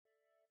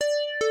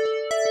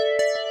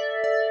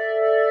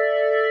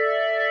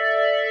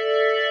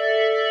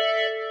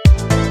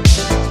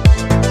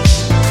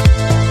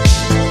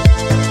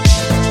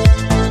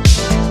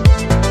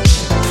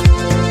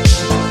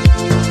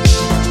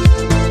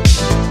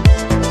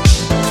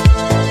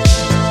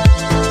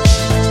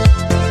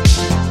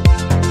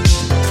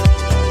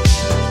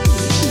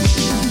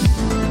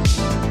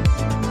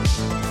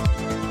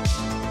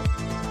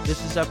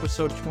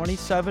episode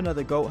 27 of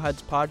the Goat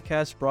Heads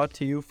podcast, brought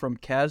to you from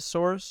Kaz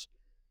Source.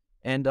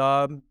 And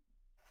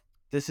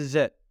this is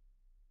it.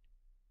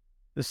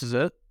 This is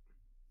it?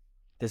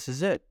 This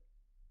is it.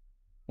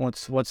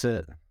 What's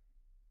it?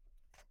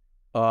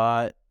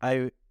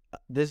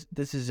 This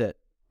is it.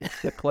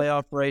 The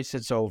playoff race,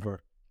 it's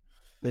over.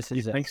 This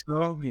is You it. think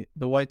so?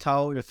 The white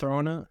towel, you're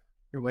throwing it?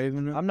 You're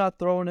waving it? I'm not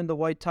throwing in the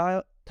white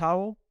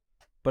towel,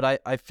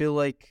 but I feel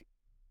like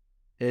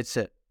it's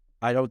it.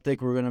 I don't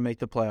think we're going to make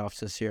the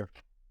playoffs this year.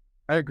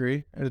 I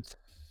agree. It's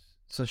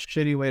a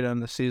shitty way to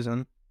end the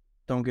season.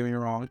 Don't get me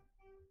wrong.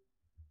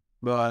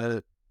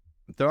 But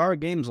there are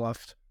games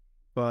left.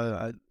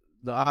 But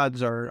the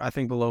odds are, I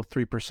think, below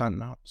 3%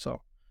 now.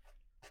 So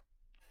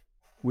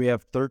We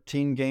have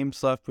 13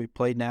 games left. We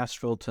played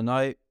Nashville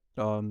tonight.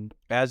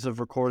 As of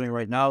recording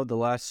right now, the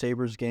last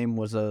Sabres game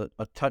was a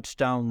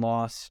touchdown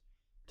loss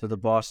to the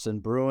Boston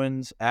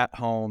Bruins at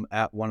home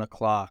at 1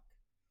 o'clock.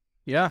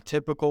 yeah,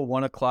 Typical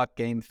 1 o'clock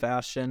game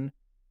fashion.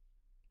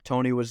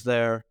 Tony was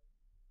there.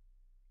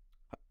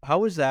 How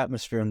was the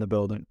atmosphere in the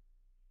building?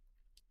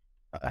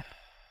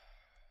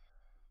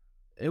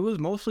 it was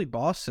mostly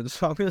Boston,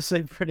 so I'm gonna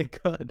say pretty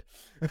good.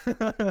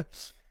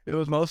 It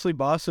was mostly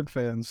Boston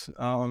fans.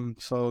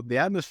 So the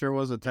atmosphere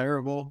wasn't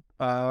terrible.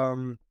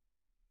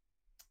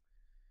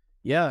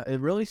 Yeah, it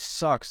really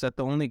sucks that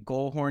the only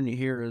goal horn you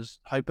hear is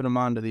hyping them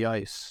onto the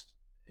ice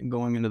and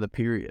going into the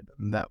period,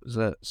 and that was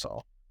it.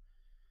 So,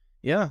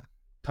 yeah,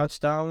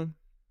 touchdown,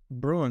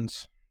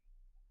 Bruins,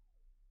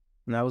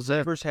 and that was it.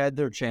 Sabres had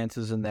their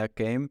chances in that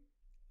game.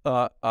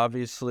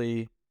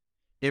 Obviously,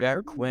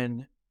 Jack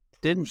Quinn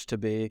didn't to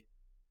be.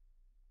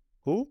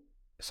 Who?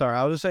 Sorry,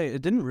 I was just saying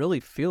it didn't really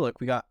feel like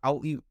we got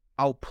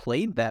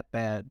outplayed that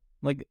bad.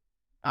 Like,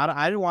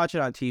 I didn't watch it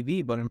on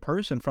TV, but in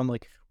person, from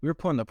like we were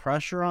putting the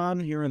pressure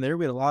on here and there.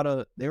 We had a lot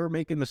of they were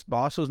making this.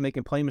 Boston was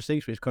making play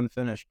mistakes. We just couldn't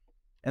finish,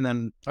 and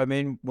then I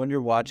mean, when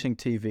you're watching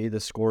TV, the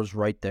score's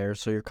right there,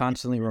 so you're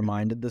constantly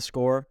reminded the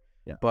score.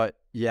 Yeah. But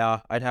yeah,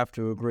 I'd have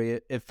to agree.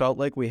 It felt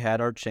like we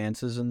had our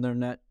chances in their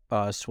net.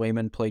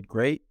 Swayman played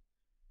great,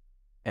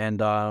 and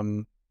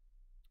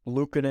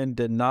Luukkonen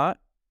did not.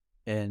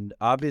 And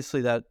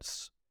obviously,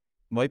 that's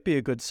might be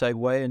a good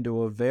segue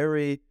into a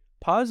very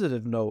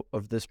positive note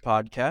of this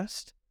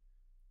podcast.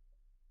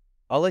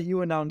 I'll let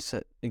you announce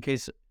it in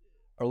case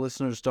our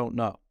listeners don't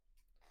know.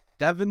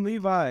 Devon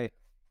Levi,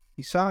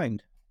 he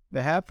signed.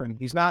 It happened.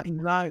 He's not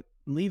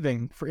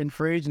leaving in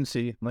free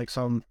agency like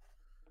some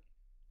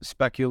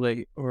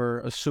speculate or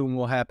assume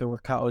will happen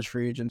with college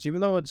free agents, even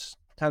though it's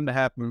tend to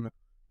happen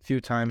a few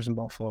times in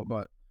Buffalo.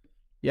 But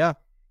yeah,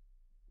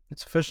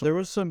 it's official. There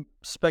was some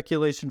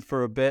speculation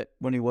for a bit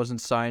when he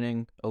wasn't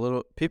signing. A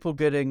little people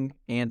getting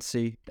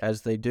antsy,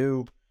 as they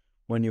do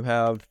when you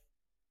have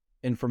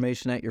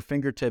information at your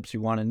fingertips.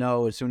 You want to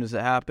know as soon as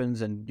it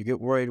happens, and you get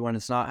worried when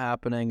it's not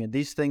happening. And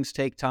these things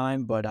take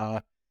time,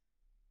 but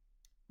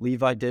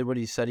Levi did what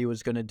he said he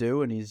was going to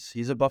do, and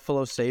he's a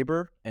Buffalo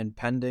Sabre, and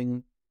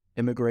pending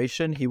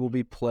immigration, he will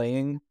be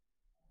playing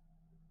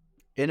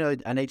in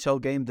an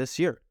NHL game this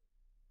year.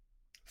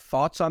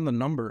 Thoughts on the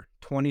number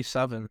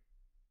 27?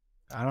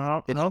 I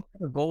don't think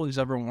the goalie's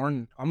ever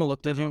worn. I'm gonna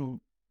look at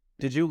him.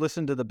 Did you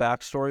listen to the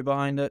backstory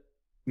behind it?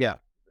 Yeah.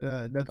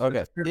 That's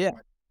Okay. Yeah.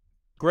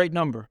 Great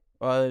number.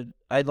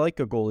 I'd like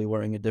a goalie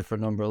wearing a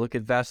different number. Look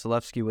at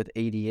Vasilevsky with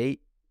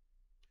 88.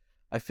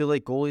 I feel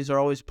like goalies are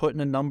always put in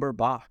a number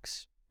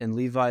box, and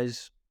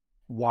Levi's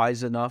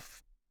wise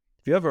enough.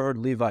 If you ever heard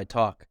Levi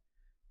talk,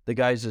 the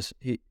guy's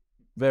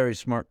very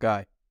smart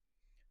guy.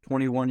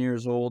 21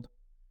 years old.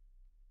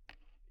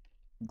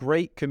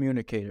 Great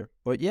communicator.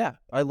 But yeah,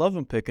 I love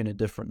him picking a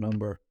different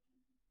number.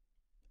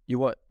 You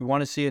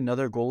want to see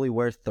another goalie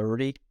wear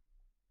 30?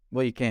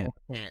 Well, you can't.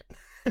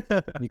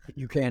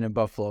 You can in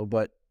Buffalo,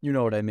 but you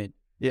know what I mean.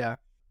 Yeah.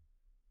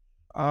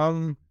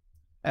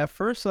 At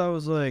first I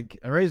was like,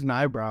 I raised an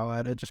eyebrow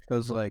at it just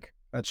because like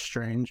that's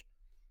strange.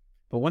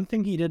 But one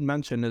thing he did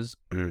mention is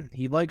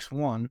he likes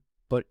one,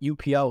 but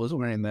UPL is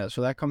wearing that,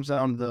 so that comes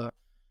down to the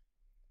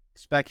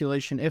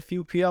speculation. If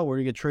UPL were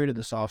to get traded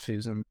this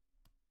offseason,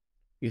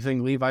 you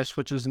think Levi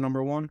switches to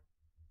number one?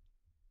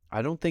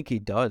 I don't think he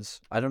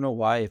does. I don't know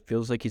why. It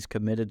feels like he's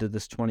committed to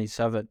this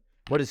 27.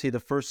 What is he, the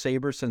first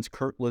Sabre since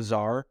Kurt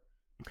Lazar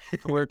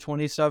to wear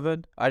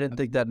 27? I didn't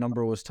think that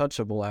number was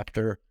touchable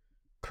after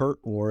Kurt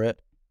wore it.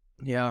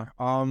 Yeah.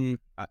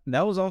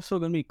 That was also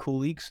going to be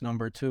Kulik's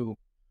number too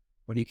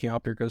when he came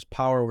up here because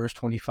Power wears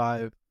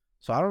 25.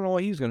 So I don't know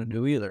what he's going to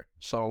do either.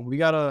 So it's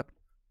going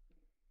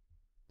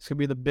to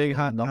be the big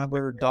hot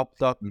number, duck,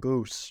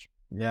 goose.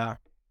 Yeah.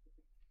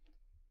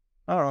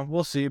 I don't know.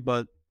 We'll see.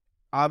 But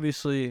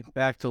obviously,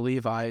 back to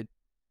Levi.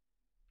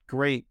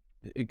 Great,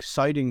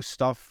 exciting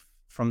stuff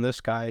from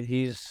this guy.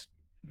 He's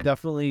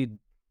definitely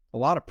a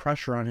lot of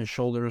pressure on his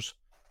shoulders.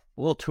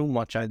 A little too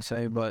much, I'd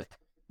say. But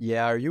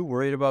yeah, are you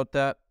worried about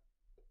that?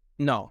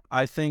 No.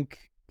 I think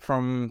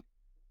from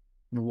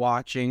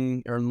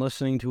watching or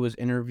listening to his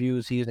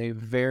interviews, he's a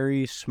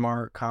very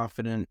smart,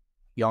 confident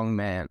young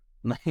man.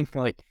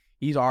 Like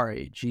he's our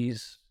age.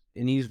 He's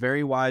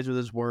very wise with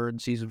his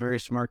words. He's a very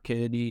smart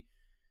kid.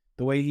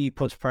 the way he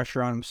puts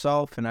pressure on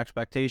himself and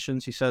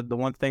expectations. He said the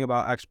one thing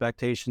about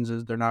expectations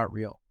is they're not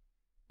real.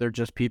 They're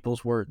just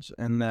people's words.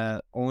 And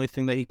the only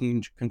thing that he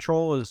can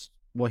control is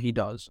what he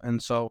does.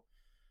 And so,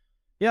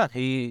 yeah,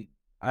 he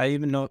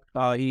even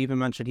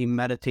mentioned he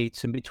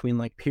meditates in between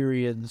like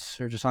periods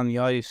or just on the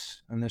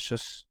ice. And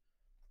it's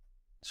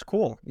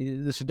cool.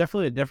 This is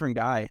definitely a different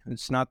guy.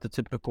 It's not the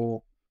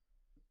typical,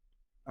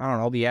 I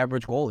don't know, the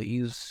average goalie.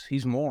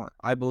 He's more.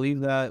 I believe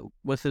that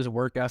with his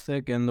work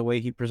ethic and the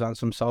way he presents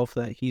himself,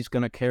 that he's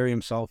going to carry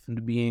himself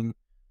into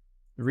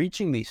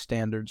reaching these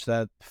standards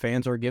that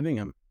fans are giving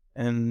him.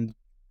 And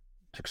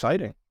it's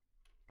exciting.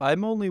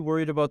 I'm only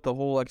worried about the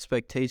whole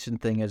expectation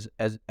thing as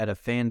at a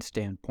fan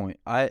standpoint.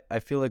 I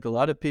feel like a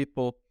lot of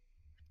people,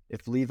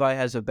 if Levi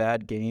has a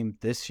bad game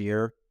this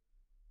year,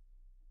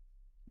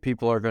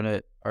 people are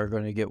gonna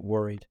get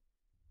worried.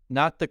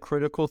 Not the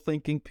critical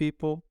thinking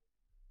people.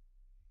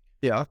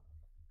 Yeah.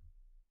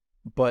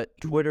 But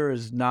Twitter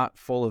is not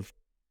full of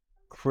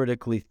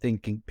critically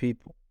thinking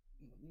people.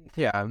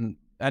 Yeah, and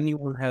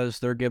anyone has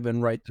their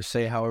given right to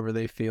say however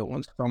they feel.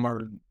 When some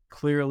are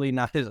clearly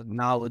not as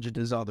acknowledged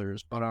as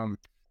others, but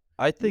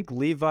I think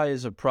Levi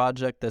is a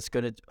project that's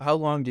gonna. How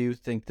long do you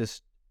think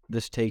this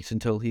takes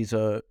until he's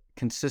a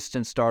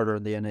consistent starter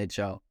in the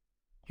NHL?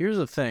 Here's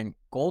the thing: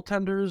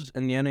 goaltenders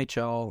in the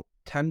NHL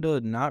tend to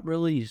not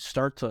really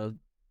start to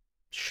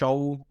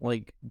show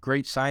like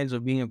great signs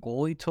of being a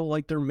goalie till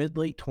like their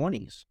mid-late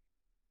 20s.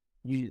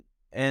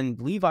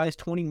 And Levi's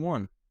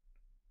 21.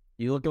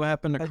 You look at what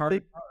happened to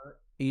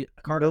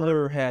Carter.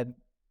 Miller had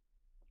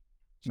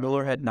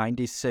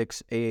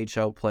 96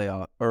 AHL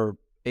playoff or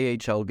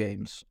AHL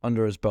games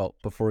under his belt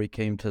before he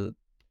came to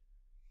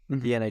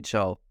the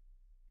NHL.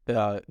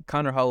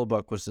 Connor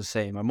Hellebuyck was the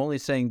same. I'm only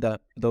saying that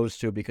those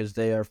two because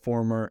they are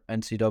former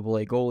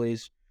NCAA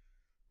goalies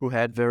who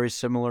had very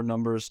similar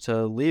numbers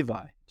to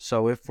Levi.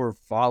 So if we're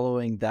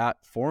following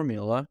that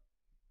formula,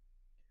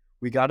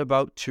 we got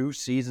about 2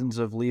 seasons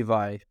of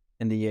Levi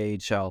in the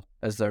AHL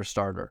as their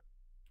starter.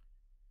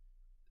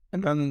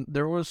 And then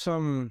there was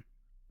some,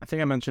 I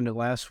think I mentioned it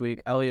last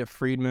week, Elliot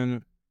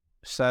Friedman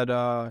said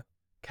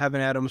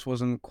Kevin Adams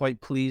wasn't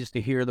quite pleased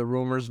to hear the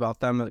rumors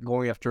about them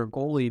going after a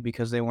goalie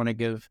because they want to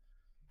give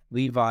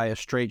Levi a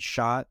straight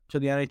shot to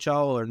the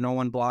NHL or no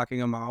one blocking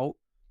him out,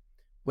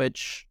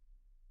 which,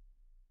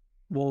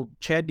 well,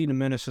 Chad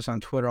DeDominicis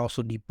on Twitter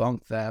also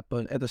debunked that,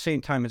 but at the same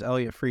time as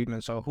Elliot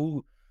Friedman, so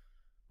who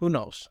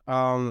knows?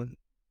 I'm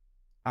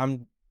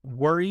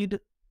worried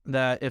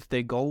that if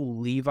they go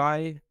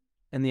Levi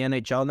in the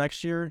NHL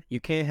next year, you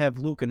can't have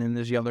Luukkonen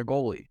as the other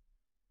goalie.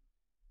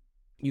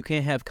 You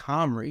can't have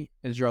Comrie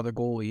as your other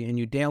goalie, and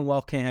you damn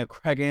well can't have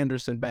Craig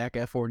Anderson back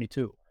at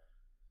 42.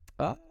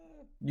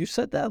 You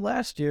said that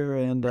last year,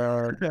 and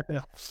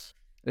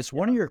it's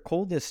one of your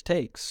coldest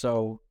takes,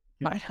 so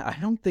I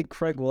don't think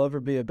Craig will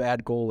ever be a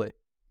bad goalie.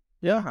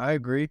 Yeah, I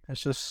agree.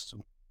 It's just,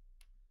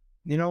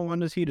 when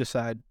does he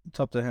decide? It's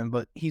up to him,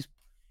 but he's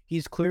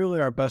clearly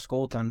our best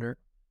goaltender,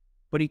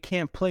 but he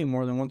can't play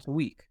more than once a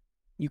week.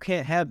 You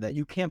can't have that.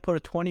 You can't put a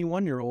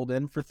 21-year-old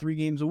in for 3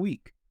 games a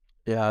week.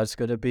 Yeah, it's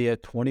going to be a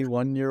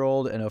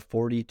 21-year-old and a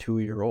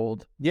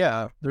 42-year-old.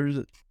 Yeah,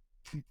 there's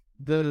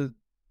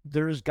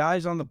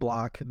guys on the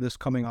block this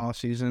coming off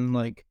season.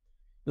 Like,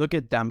 look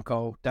at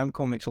Demko.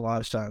 Demko makes a lot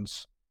of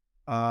sense.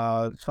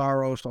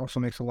 Saros also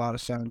makes a lot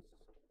of sense,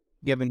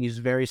 given he's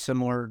very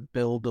similar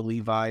build to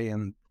Levi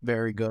and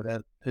very good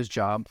at his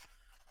job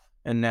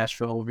in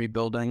Nashville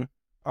rebuilding.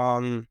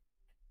 I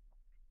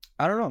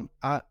don't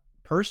know.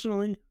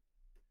 Personally,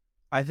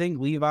 I think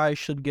Levi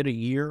should get a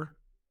year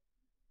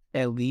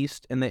at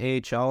least in the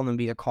AHL and then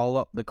be the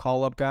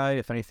call-up guy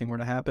if anything were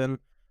to happen.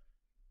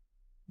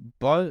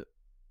 But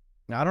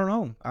I don't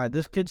know.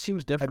 This kid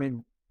seems different. I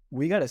mean,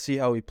 we got to see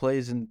how he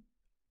plays in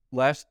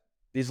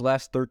these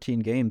last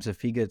 13 games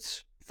if he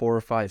gets 4 or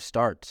 5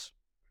 starts.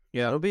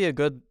 Yeah, that'll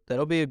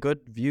be a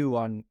good view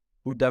on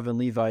who Devon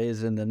Levi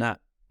is in the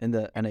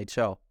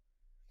NHL.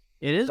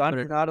 It is. Don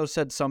Granato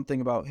said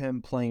something about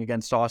him playing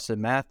against Austin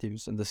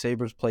Matthews, and the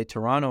Sabres play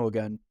Toronto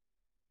again,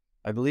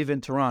 I believe in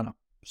Toronto.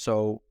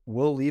 So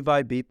will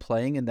Levi be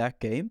playing in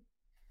that game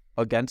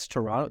against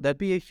Toronto? That'd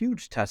be a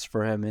huge test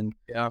for him, and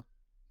yeah,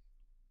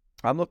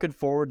 I'm looking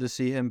forward to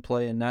see him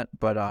play in that.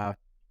 But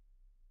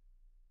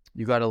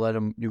you gotta let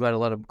him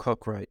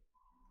cook right.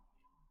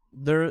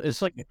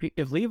 It's like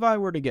if Levi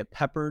were to get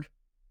peppered,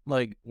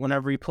 like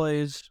whenever he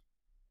plays,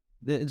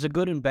 it's a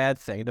good and bad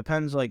thing. It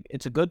depends. Like,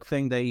 it's a good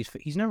thing that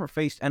he's never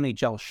faced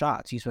NHL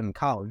shots. He's been in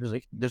college.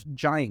 There's a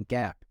giant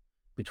gap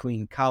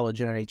between college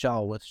and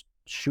NHL with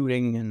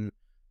shooting and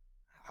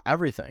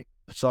everything.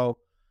 So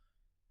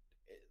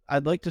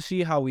I'd like to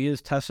see how he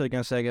is tested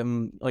against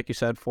like you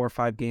said, 4 or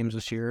 5 games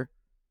this year.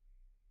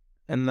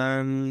 And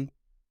then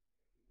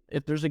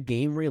if there's a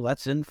game where he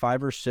lets in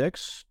 5 or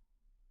 6,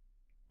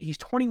 he's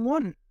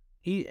 21.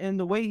 And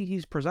the way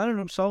he's presented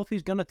himself,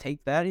 he's going to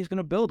take that. He's going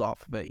to build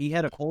off of it. He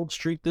had a cold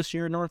streak this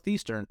year in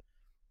Northeastern.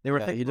 They were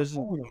thinking he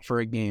doesn't for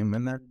a game.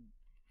 And then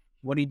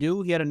what'd he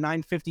do? He had a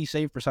 .950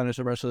 save percentage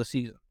the rest of the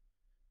season.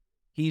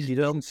 He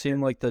doesn't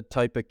seem like the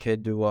type of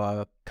kid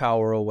to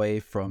cower away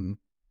from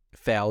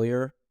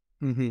failure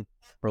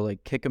or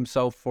like kick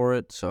himself for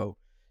it. So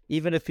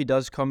even if he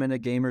does come in a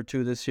game or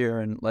two this year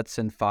and lets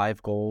in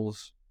 5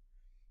 goals,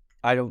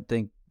 I don't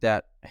think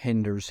that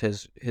hinders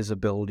his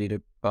ability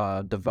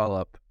to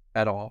develop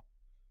at all.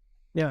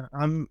 Yeah,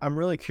 I'm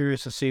really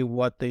curious to see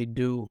what they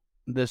do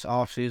this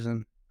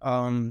offseason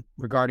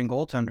regarding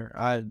goaltender.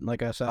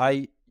 Like I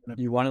said,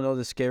 You want to know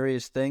the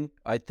scariest thing?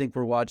 I think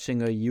we're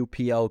watching a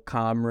UPL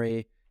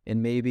Comrie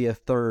and maybe a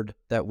third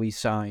that we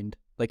signed,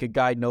 like a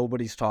guy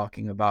nobody's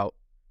talking about.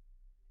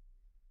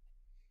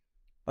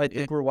 I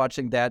think we're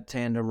watching that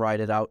tandem ride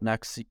it out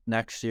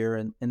next year,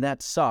 and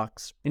that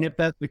sucks. And if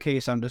that's the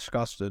case, I'm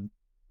disgusted.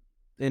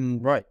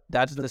 Right,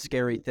 that's the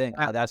scary thing.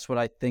 That's what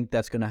I think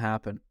that's going to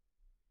happen.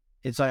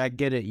 It's like, I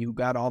get it. You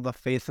got all the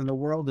faith in the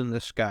world in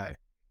this guy.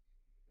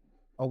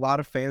 A lot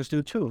of fans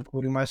do too,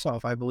 including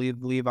myself. I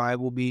believe Levi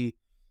will be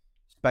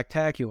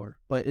spectacular,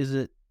 but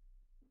is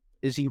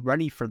he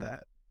ready for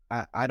that?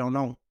 I don't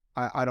know.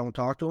 I don't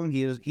talk to him.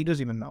 He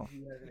doesn't even know.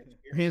 He hasn't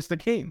experienced the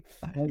game.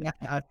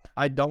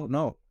 I don't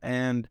know.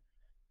 And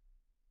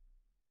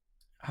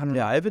I don't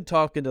know. I haven't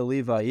talked to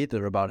Levi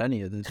either about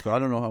any of this, so I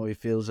don't know how he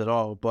feels at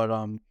all. But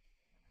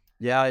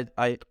yeah,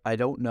 I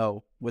don't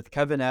know. With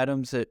Kevin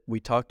Adams, we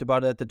talked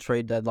about it at the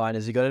trade deadline.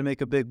 Is he going to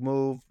make a big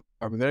move?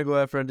 Are we going to go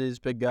after any of these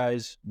big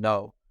guys?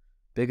 No.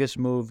 Biggest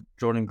move,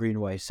 Jordan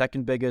Greenway.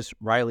 Second biggest,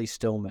 Riley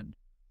Stillman.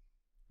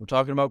 We're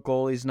talking about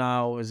goalies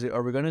now.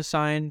 Are we going to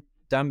sign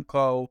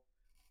Demko,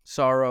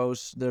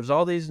 Saros? There's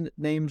all these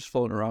names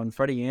floating around.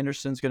 Freddie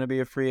Anderson's going to be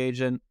a free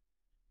agent.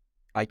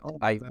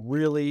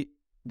 The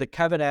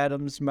Kevin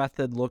Adams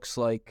method looks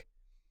like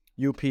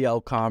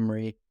UPL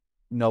Comrie,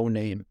 no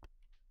name.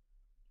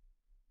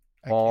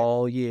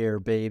 All year,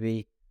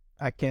 baby.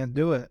 I can't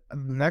do it.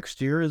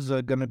 Next year is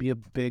going to be a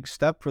big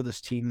step for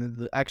this team.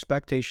 The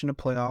expectation of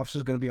playoffs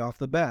is going to be off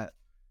the bat.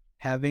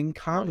 Having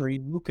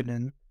Comrie,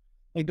 Luukkonen,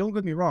 like, don't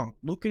get me wrong,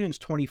 Luukkonen's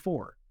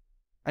 24.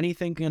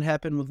 Anything can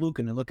happen with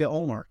Luukkonen. Look at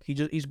Olmark.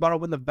 He's about to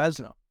win the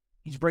Vezina.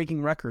 He's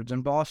breaking records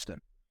in Boston.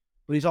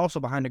 But he's also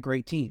behind a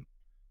great team.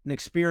 An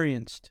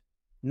experienced,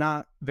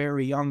 not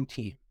very young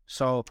team.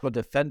 So a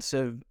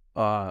defensive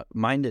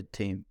minded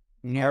team.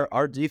 Yeah.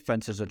 Our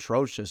defense is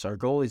atrocious. Our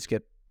goalies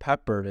get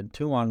peppered in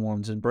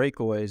 2-on-1s and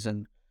breakaways,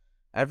 and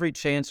every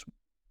chance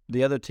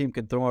the other team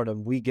can throw at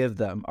them, we give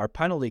them. Our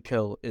penalty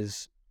kill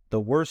is the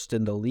worst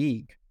in the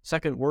league,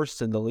 second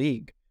worst in the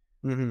league.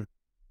 Mm-hmm.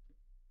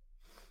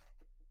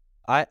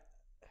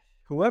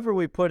 Whoever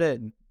we put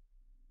in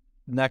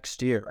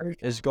next year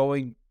is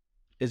going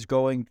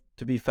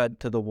to be fed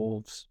to the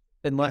wolves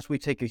unless we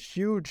take a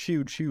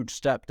huge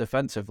step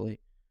defensively.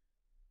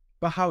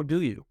 But how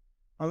do you?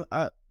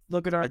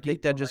 Look at our. I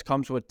think that just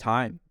comes with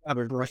time.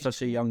 We're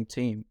such a young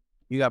team.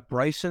 You got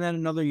Bryson at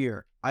another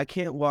year. I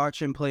can't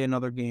watch him play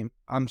another game.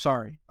 I'm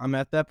sorry. I'm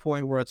at that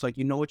point where it's like,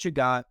 you know what you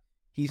got.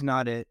 He's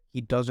not it.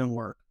 He doesn't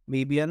work.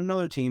 Maybe at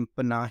another team,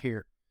 but not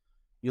here.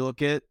 You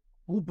look at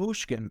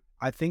Lubushkin.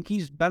 I think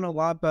he's been a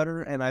lot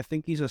better, and I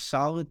think he's a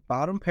solid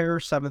bottom pair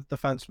 7th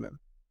defenseman.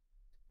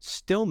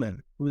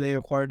 Stillman, who they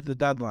acquired at the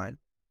deadline.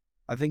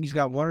 I think he's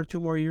got 1 or 2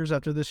 more years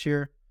after this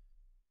year.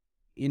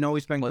 You know,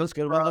 he's been Let's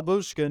get around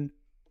Lubushkin.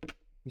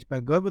 He's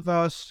been good with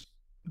us,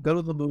 good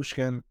with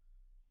Lubushkin.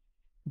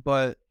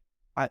 But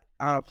on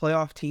a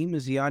playoff team,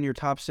 is he on your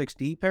top 6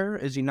 D pair?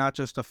 Is he not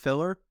just a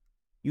filler?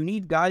 You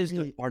need guys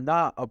that are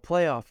not a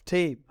playoff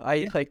team.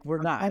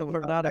 We're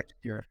not next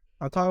year.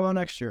 I'll talk about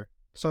next year.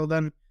 So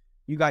then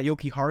you got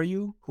Yoki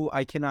Haru, who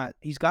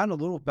he's gotten a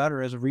little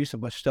better as of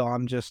recent, but still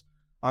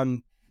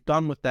I'm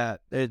done with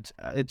that.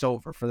 It's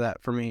over for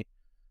that for me.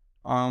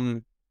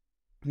 Then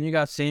you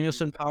got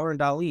Samuelson, Power, and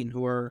Dahlin,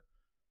 who are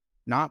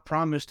not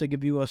promised to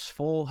give you a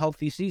full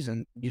healthy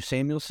season.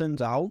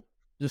 Samuelson's out,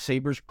 the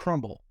Sabres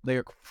crumble.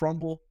 They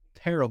crumble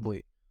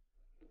terribly.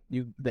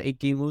 The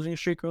 8-game losing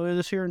streak earlier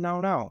this year,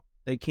 now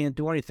they can't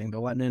do anything.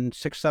 They're letting in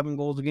 6-7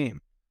 goals a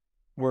game.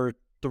 We're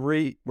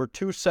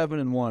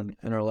 2-7-1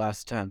 in our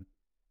last 10,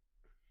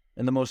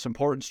 in the most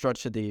important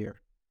stretch of the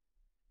year.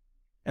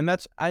 And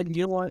that's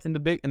you know what, in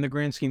the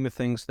grand scheme of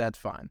things, that's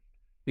fine,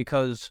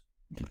 because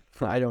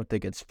I don't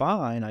think it's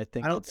fine. I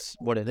think it's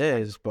what it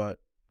is, but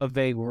a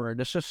vague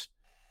word. It's just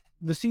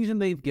the season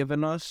they've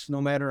given us.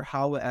 No matter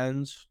how it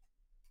ends,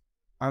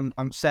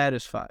 I'm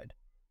satisfied.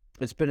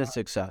 It's been a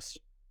success.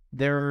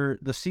 The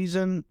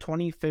season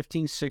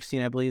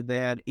 2015-16, I believe they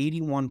had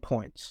 81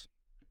 points.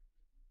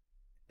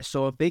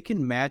 So if they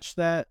can match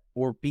that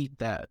or beat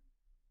that,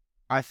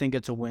 I think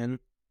it's a win.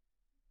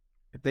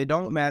 If they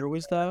don't matter,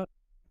 was that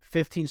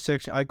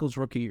 15-16, Eichel's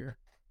rookie year.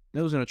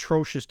 It was an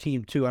atrocious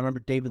team too. I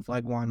remember David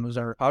Legwine was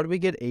our. How did we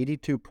get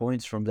 82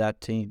 points from that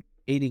team?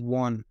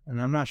 81,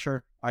 and I'm not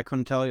sure. I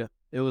couldn't tell you.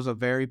 It was a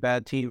very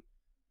bad team,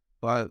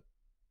 but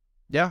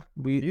yeah,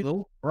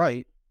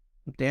 right.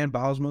 Dan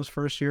Bosma's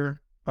first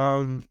year.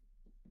 But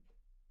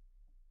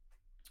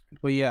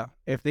yeah,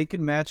 if they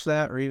can match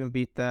that or even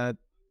beat that,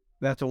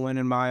 that's a win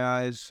in my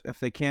eyes. If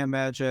they can't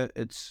match it,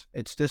 it's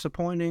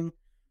disappointing,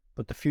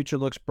 but the future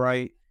looks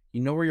bright.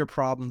 You know where your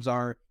problems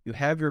are. You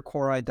have your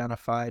core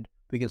identified.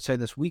 We can say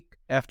this week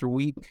after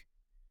week.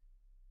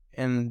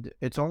 And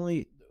it's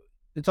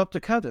up to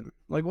Kevin.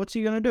 Like, what's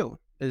he going to do?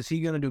 Is he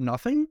going to do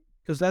nothing?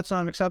 Because that's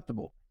not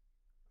acceptable.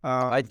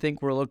 I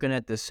think we're looking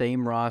at the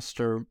same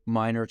roster,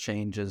 minor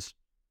changes.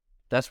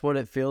 That's what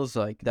it feels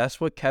like. That's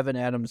what Kevin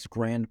Adams'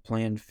 grand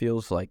plan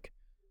feels like.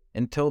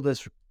 Until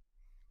this,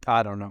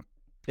 I don't know.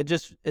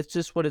 It's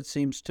just what it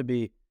seems to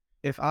be.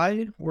 If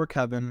I were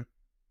Kevin,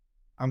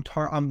 I'm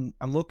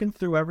looking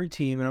through every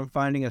team and I'm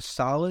finding a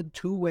solid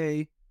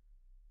two-way,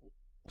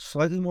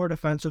 slightly more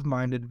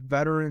defensive-minded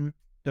veteran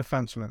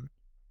defenseman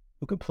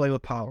who can play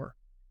with power.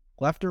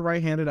 Left or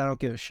right-handed, I don't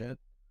give a shit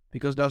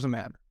because it doesn't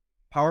matter.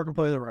 Power can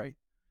play the right.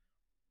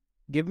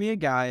 Give me a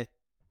guy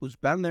who's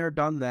been there,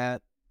 done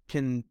that,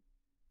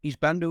 he's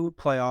been to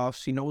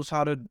playoffs, he knows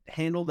how to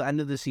handle the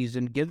end of the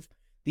season, give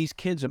these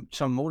kids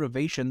some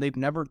motivation. They've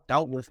never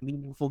dealt with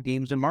meaningful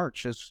games in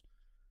March, as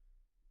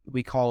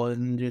we call it,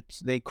 and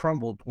they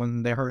crumbled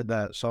when they heard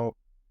that. So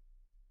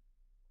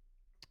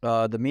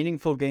the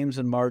meaningful games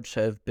in March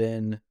have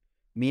been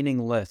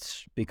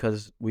meaningless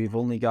because we've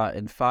only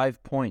gotten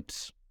 5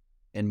 points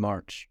in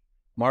March.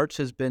 March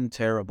has been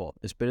terrible.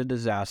 It's been a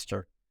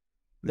disaster.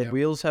 The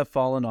wheels have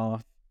fallen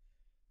off.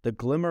 The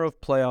glimmer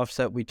of playoffs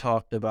that we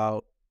talked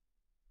about,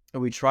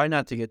 and we try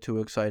not to get too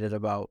excited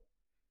about,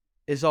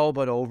 is all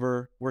but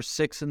over. We're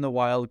 6 in the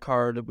wild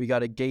card. We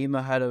got a game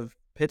ahead of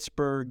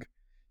Pittsburgh.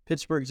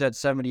 Pittsburgh's at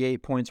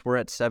 78 points. We're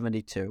at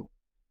 72.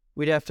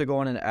 We'd have to go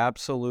on an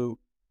absolute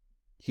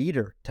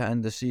heater to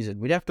end the season.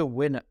 We'd have to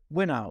win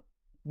out.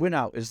 Win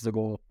out is the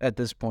goal at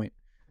this point.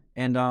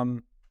 And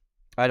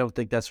I don't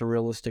think that's a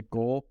realistic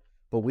goal,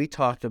 but we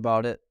talked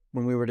about it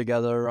when we were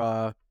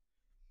together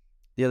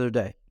the other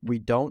day. We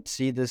don't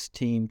see this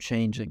team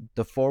changing.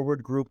 The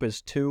forward group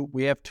is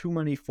we have too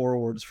many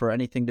forwards for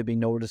anything to be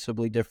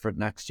noticeably different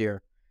next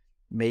year.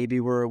 Maybe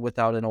we're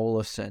without an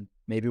Olofsson.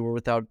 Maybe we're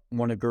without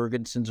one of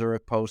Gergensen's or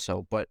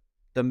Okposo. But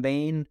the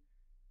main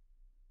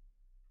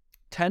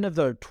 10 of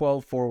the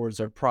 12 forwards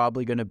are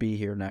probably going to be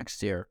here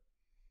next year.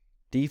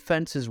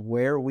 Defense is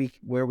where we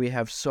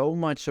have so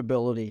much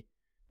ability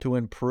to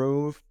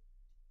improve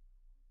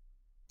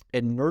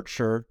and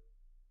nurture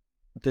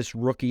this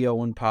rookie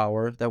Owen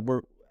Power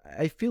that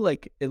I feel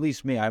like, at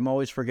least me, I'm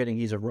always forgetting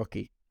he's a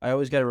rookie. I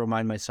always got to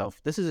remind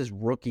myself, this is his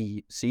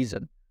rookie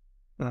season.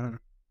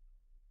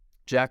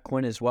 Jack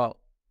Quinn as well.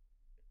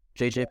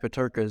 JJ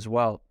Peterka as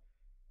well.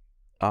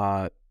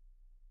 Not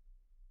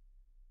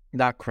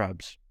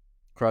Krebs.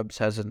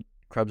 Krebs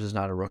is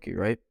not a rookie,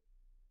 right?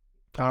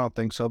 I don't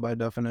think so by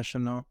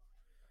definition, no.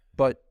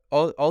 But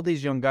all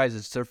these young guys,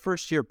 it's their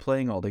first year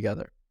playing all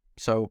together.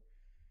 So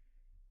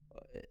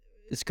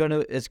it's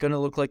gonna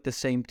look like the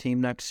same team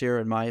next year,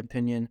 in my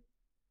opinion.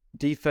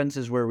 Defense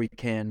is where we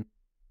can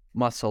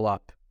muscle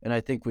up, and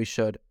I think we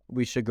should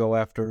go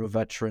after a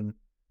veteran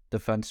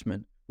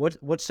defenseman.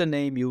 What's the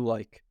name you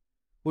like?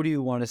 Who do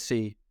you want to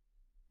see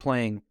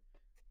playing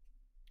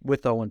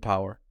with Owen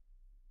Power?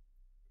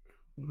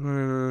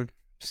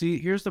 See,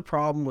 here's the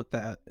problem with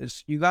that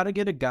is you got to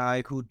get a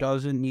guy who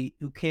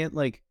can't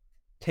like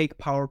take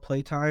power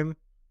play time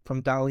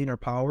from Darlene or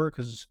Power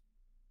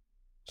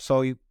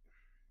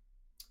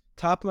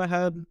top of my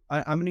head,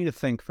 I'm gonna need to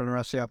think for the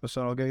rest of the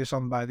episode. I'll give you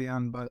something by the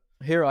end, but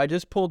here I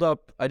just pulled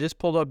up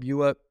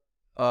you up.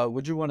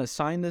 Would you want to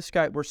sign this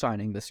guy? We're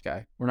signing this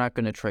guy. We're not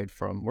going to trade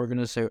for him. We're going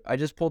to say I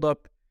just pulled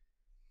up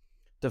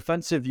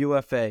defensive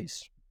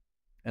UFAs,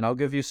 and I'll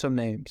give you some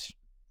names.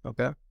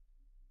 Okay.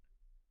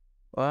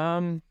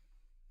 Don't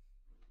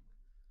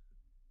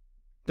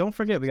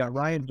forget we got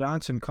Ryan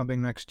Johnson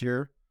coming next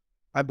year,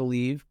 I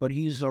believe, but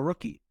he's a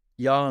rookie.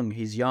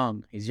 He's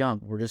young.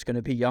 We're just going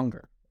to be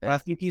younger. I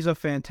think he's a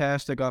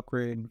fantastic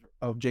upgrade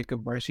of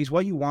Jacob Bryson. He's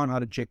what you want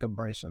out of Jacob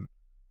Bryson.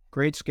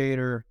 Great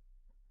skater,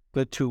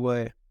 good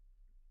two-way.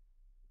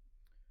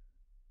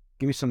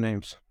 Give me some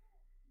names.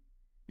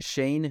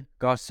 Shane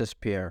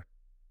Gostis-Pierre.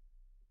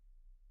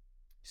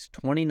 He's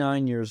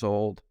 29 years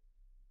old.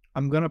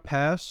 I'm going to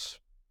pass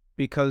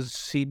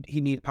because he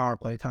needs power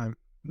play time.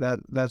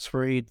 That's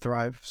where he'd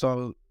thrive.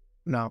 So,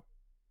 no.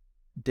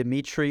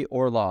 Dmitry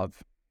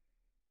Orlov.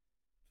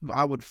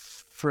 I would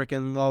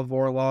freaking love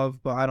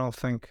Orlov, but I don't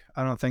think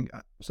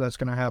so that's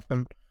going to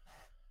happen.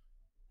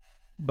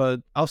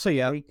 But I'll say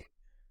yeah.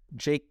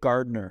 Jake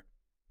Gardner.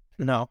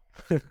 No.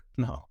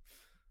 No.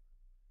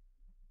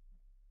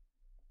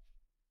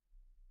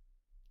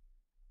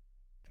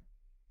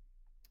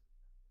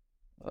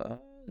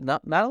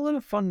 Not a lot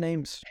of fun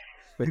names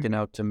sticking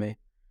out to me.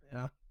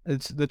 Yeah.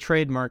 It's the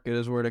trade market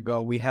is where to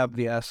go. We have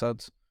the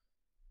assets.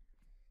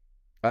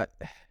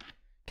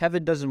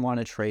 Kevin doesn't want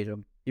to trade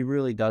him. He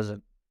really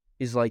doesn't.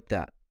 He's like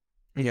that.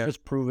 He's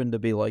just proven to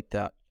be like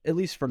that, at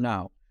least for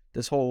now.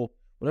 This whole,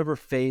 whatever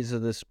phase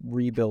of this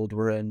rebuild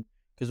we're in,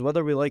 because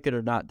whether we like it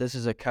or not, this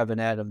is a Kevin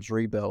Adams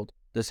rebuild.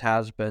 This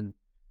has been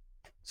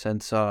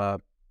since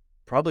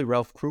probably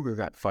Ralph Kruger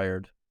got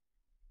fired,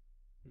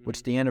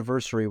 which the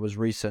anniversary was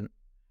recent.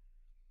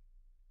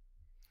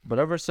 But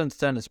ever since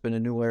then, it's been a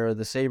new era of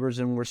the Sabres,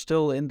 and we're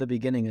still in the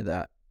beginning of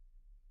that.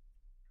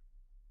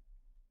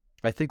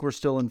 I think we're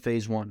still in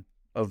phase 1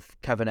 of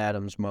Kevin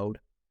Adams mode.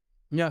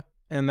 Yeah,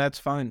 and that's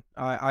fine.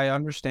 I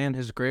understand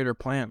his greater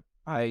plan.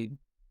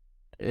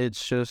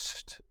 It's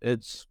just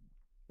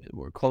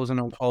we're closing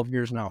on 12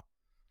 years now.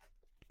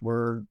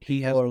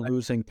 He has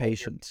losing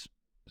patience.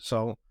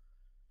 So,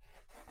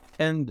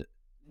 and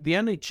the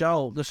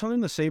NHL, there's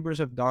something the Sabres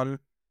have done.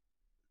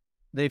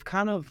 They've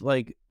kind of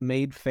like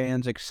made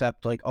fans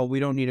accept like, oh, we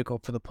don't need to go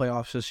for the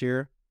playoffs this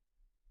year.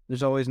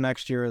 There's always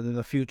next year or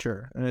the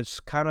future, and it's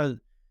kind of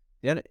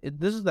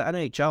this is the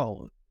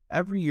NHL.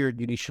 Every year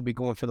you should be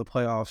going for the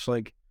playoffs.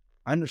 Like,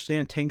 I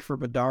understand tank for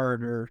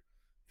Bedard, or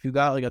if you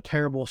got like a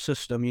terrible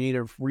system, you need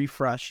a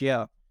refresh.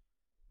 Yeah,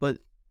 but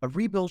a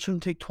rebuild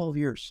shouldn't take 12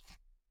 years.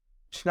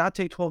 It should not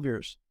take 12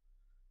 years.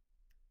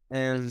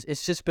 And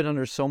it's just been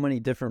under so many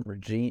different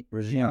regimes.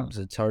 Yeah.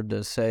 It's hard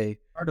to say.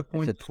 Hard to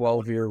point. It's a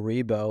 12-year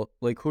rebuild.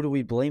 Like, who do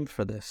we blame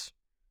for this?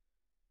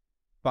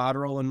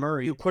 Botterill and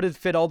Murray. You couldn't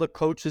fit all the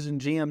coaches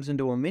and GMs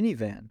into a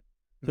minivan.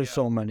 There's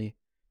so many.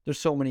 There's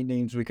so many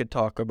names we could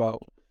talk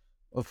about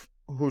of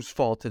whose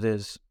fault it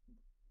is.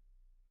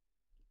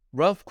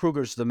 Ralph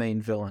Kruger's the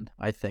main villain,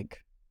 I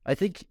think. I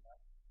think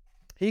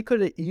he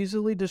could have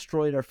easily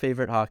destroyed our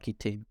favorite hockey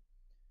team.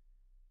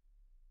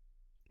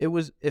 It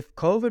was, if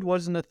COVID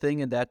wasn't a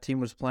thing and that team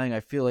was playing,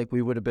 I feel like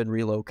we would have been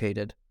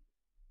relocated.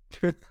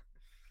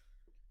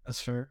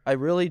 That's fair. I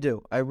really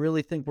do. I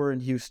really think we're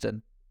in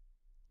Houston,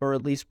 or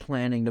at least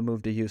planning to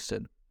move to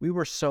Houston. We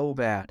were so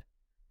bad,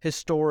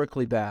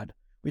 historically bad.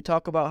 We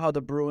talk about how the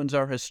Bruins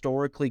are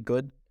historically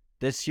good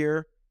this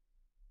year.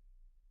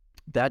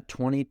 That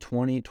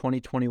 2020,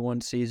 2021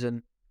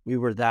 season, we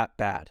were that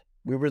bad.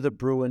 We were the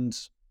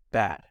Bruins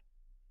bad.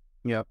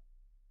 Yep.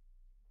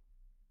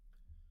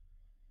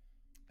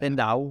 And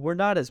now we're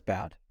not as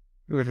bad.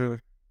 I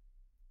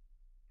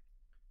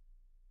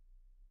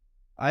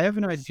have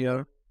an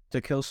idea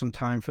to kill some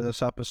time for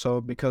this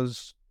episode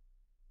because,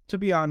 to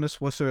be honest,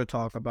 what's there to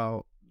talk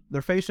about?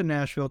 They're facing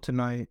Nashville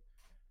tonight.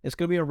 It's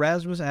going to be a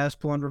Rasmus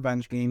Asplund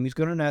revenge game. He's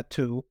going to net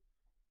 2.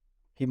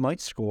 He might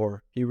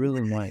score. He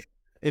really might.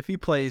 If he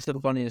plays. It's the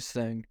funniest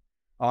thing.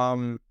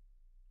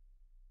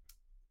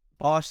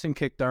 Boston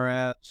kicked our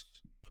ass.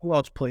 Who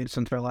else played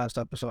since our last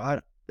episode?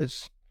 I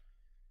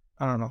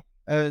don't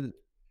know.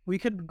 We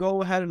could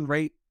go ahead and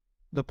rate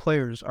the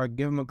players or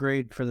give them a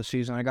grade for the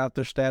season. I got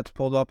their stats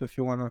pulled up if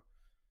you want to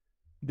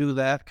do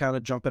that, kind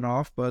of jumping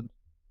off, but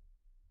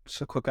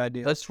it's a quick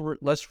idea. Let's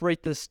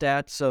rate the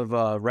stats of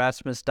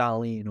Rasmus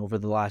Dahlin over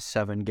the last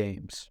 7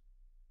 games.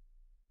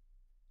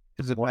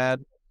 Is it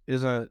bad?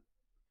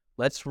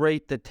 Let's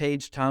rate the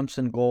Tage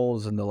Thompson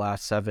goals in the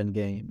last 7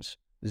 games.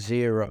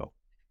 0.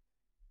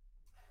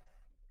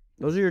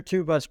 Those are your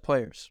 2 best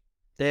players.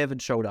 They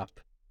haven't showed up.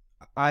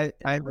 I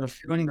have a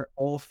feeling they're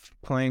all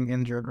playing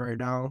injured right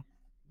now.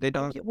 They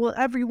don't. Well,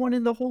 everyone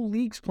in the whole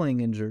league's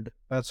playing injured.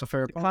 That's a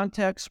fair point.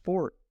 Contact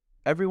sport.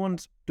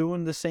 Everyone's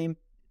doing the same,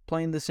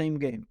 playing the same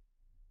game.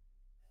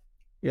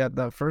 Yeah,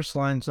 that first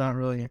line's not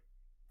really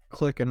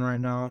clicking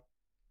right now.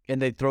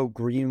 And they throw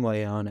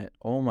Greenway on it.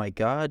 Oh my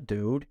God,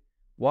 dude.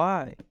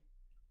 Why?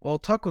 Well,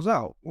 Tuck was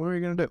out. What are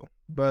you gonna do?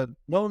 But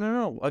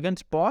no.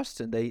 Against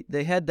Boston,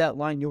 they had that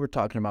line you were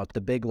talking about,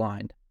 the big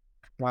line.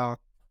 Wow.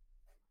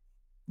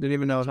 Didn't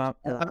even know.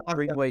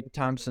 Greenway,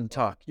 Thompson,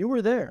 Tuck. You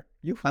were there.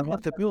 You were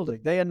at the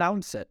building. They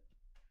announced it.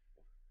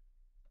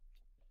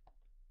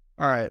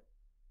 All right.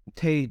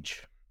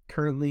 Tage,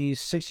 currently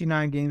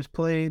 69 games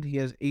played. He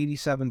has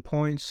 87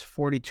 points,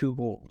 42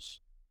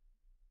 goals.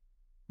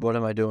 What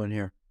am I doing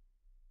here?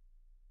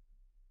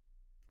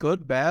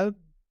 Good, bad?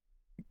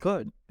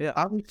 Good. Yeah,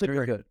 obviously very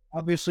great. Good.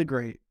 Obviously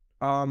great.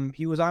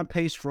 He was on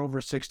pace for over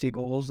 60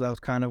 goals. That was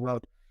kind of a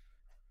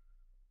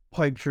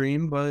pipe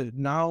dream, but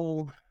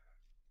now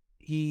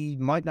he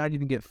might not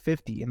even get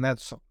 50, and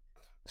that's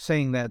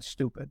saying that's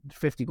stupid.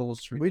 50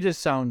 goals. We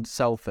just sound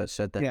selfish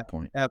at that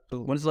point.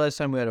 Absolutely. When's the last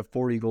time we had a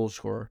 40-goal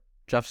scorer?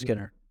 Jeff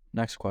Skinner.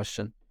 Next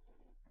question.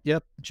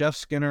 Yep, Jeff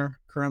Skinner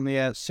currently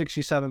at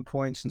 67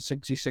 points in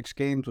 66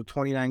 games with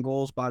 29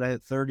 goals, about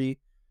at 30.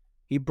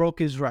 He broke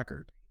his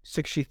record,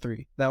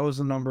 63. That was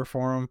the number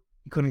for him.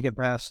 He couldn't get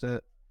past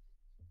it.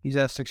 He's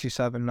at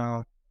 67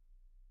 now.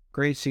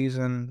 Great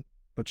season,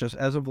 but just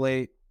as of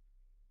late,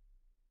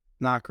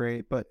 not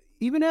great. But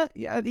even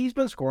he's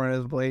been scoring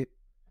as of late.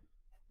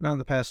 Not in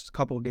the past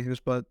couple of games,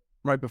 but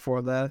right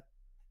before that.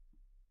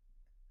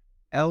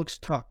 Alex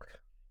Tuck,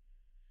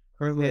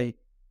 currently at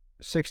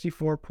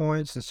 64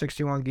 points in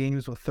 61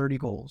 games with 30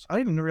 goals. I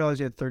didn't even realize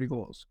he had 30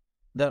 goals.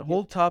 That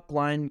whole top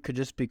line could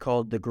just be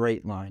called the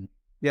great line.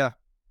 Yeah.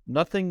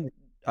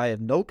 I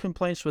have no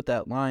complaints with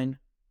that line.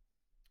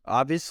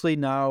 Obviously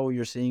now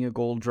you're seeing a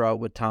goal drought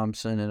with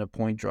Thompson and a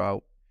point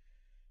drought.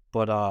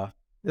 But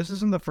this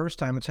isn't the first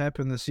time it's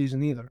happened this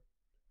season either.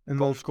 And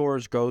goal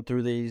scorers go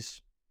through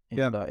these.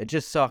 And, it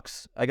just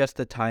sucks. I guess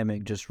the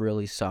timing just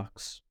really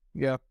sucks.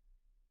 Yeah.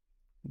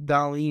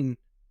 Dahlin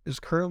is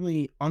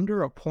currently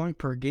under a point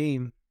per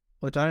game,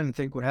 which I didn't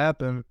think would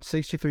happen.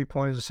 63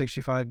 points in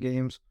 65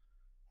 games.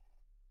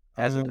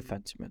 As a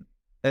defenseman.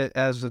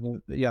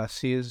 Yes,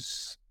 he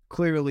is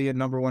clearly a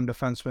number one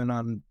defenseman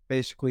on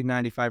basically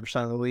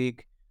 95% of the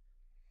league.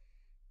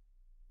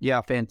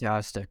 Yeah.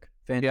 Fantastic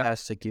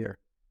year.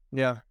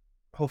 Yeah.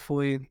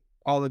 Hopefully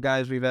all the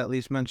guys we've at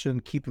least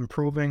mentioned keep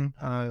improving.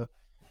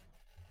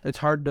 It's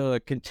hard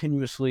to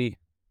continuously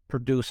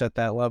produce at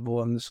that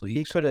level in this league.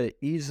 He could have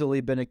easily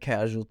been a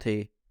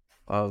casualty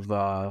of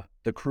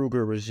the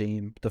Kruger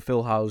regime, the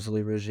Phil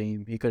Housley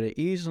regime. He could have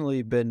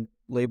easily been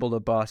labeled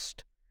a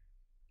bust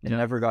and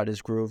never got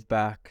his groove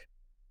back.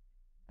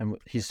 And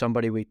he's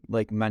somebody we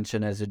like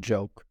mention as a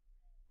joke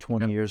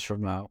 20 years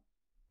from now.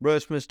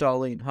 Rasmus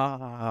Dahlin, ha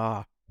ha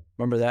ha.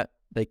 Remember that?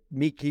 Like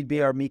he'd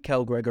be our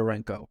Mikhail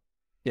Grigorenko.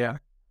 Yeah.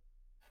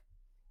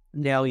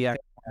 Now, yeah.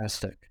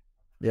 Fantastic.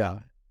 Yeah.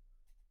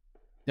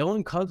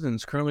 Dylan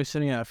Cousins currently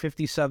sitting at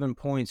 57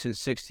 points in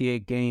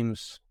 68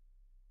 games.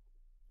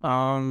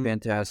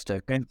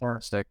 Fantastic.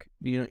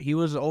 You know, he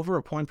was over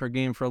a point per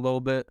game for a little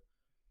bit.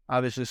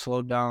 Obviously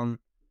slowed down,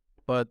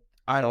 but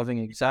Having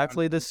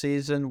exactly the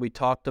season we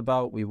talked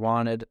about, we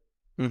wanted.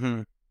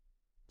 Mm-hmm.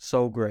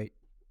 So great.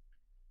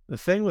 The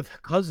thing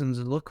with Cousins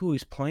is look who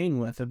he's playing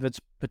with. If it's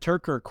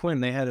Peterka or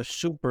Quinn, they had a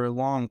super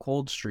long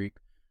cold streak,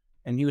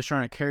 and he was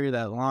trying to carry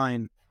that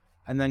line,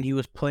 and then he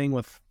was playing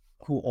with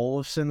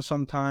Olofsson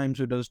sometimes,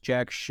 who does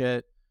jack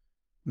shit.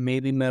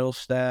 Maybe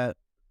Middlestat.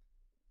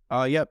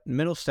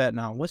 Middlestat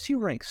now. What's he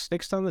ranked?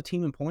 6th on the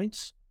team in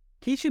points?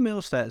 Casey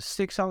Middlestat is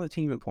 6th on the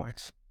team in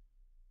points.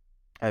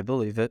 I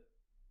believe it.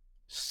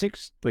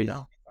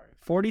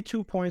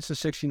 42 points in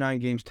 69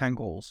 games, 10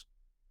 goals.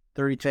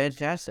 32.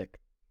 Fantastic.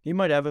 He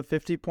might have a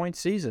 50-point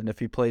season if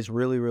he plays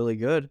really, really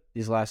good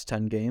these last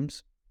 10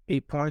 games.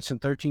 8 points in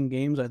 13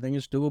 games, I think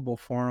it's doable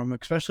for him,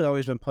 especially how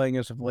he's been playing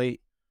as of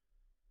late.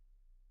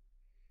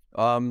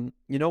 You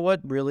know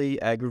what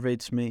really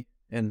aggravates me?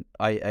 And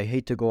I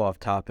hate to go off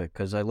topic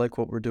because I like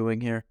what we're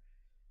doing here.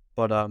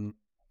 But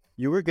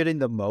you were getting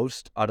the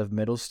most out of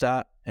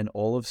Middlestat and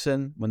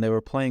Olofsson when they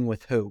were playing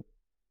with who?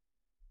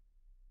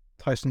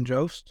 Tyson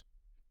Jost.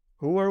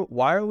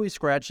 Why are we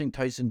scratching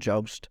Tyson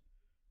Jost?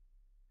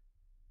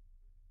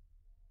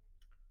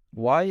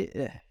 Why?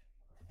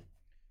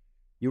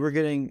 You were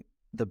getting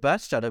the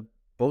best out of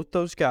both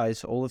those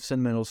guys, Olofsson,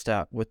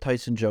 Middlestat, with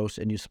Tyson Jost,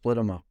 and you split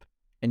them up,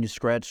 and you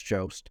scratch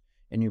Jost,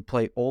 and you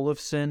play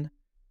Olofsson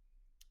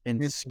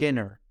and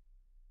Skinner,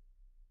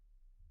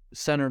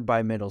 centered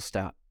by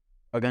Middlestat,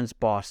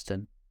 against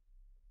Boston.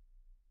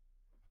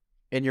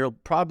 In your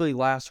probably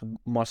last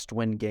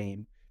must-win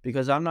game,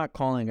 because I'm not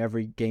calling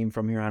every game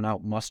from here on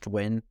out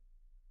must-win,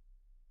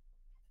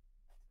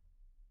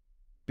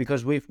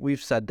 because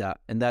we've said that,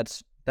 and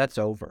that's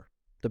over.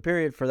 The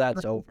period for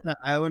that's over. The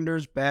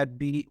Islanders bad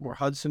beat where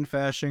Hudson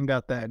Fashion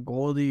got that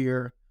goal of the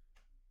year.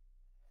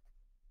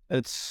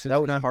 That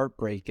was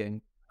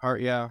heartbreaking.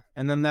 Yeah.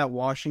 And then that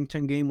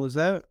Washington game, was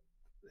that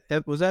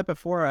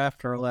before or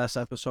after our last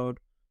episode?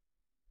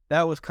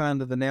 That was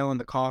kind of the nail in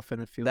the coffin,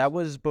 it feels. That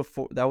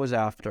was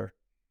after.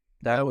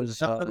 That was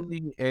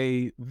definitely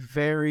a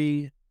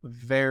very,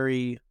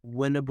 very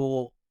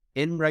winnable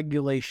in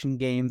regulation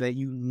game that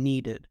you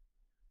needed.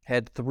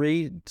 Had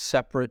 3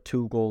 separate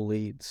 2-goal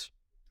leads.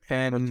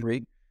 And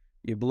 3,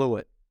 you blew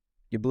it.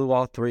 You blew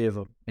all 3 of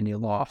them, and you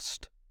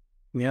lost.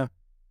 Yeah.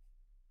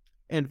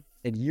 And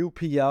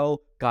UPL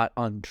got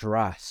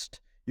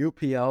undressed.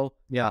 UPL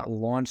got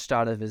launched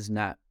out of his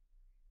net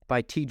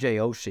by TJ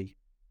Oshie.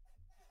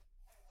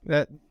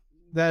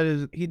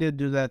 He did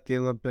do that at the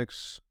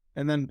Olympics.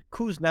 And then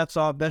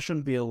Kuznetsov, that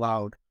shouldn't be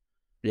allowed.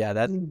 Yeah,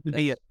 that's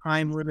a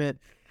time limit.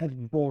 That's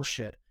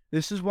bullshit.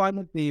 This is why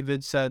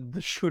McDavid said the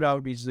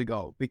shootout needs to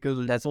go,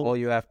 because that's all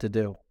you have to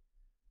do.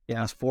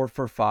 Yeah, he's 4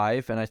 for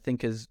 5, and I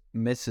think his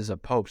miss is a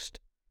post.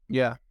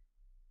 Yeah,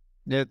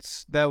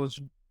 it's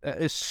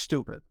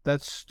stupid.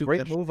 That's stupid.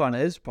 Great move on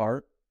his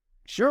part.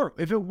 Sure,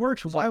 if it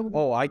works, why?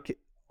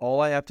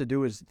 All I have to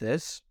do is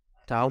this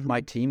to help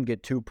my team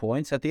get 2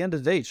 points. At the end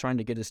of the day, he's trying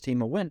to get his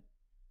team a win.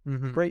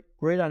 Mm-hmm.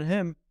 Great on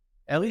him.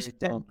 At least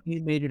he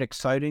made it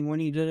exciting when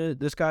he did it.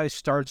 This guy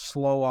starts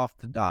slow off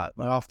the dot,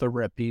 off the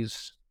rip.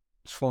 He's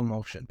slow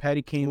motion.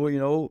 Patty Kane.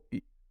 Well,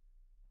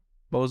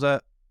 what was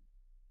that?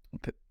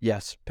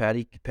 Yes,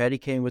 Patty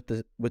Kane with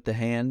the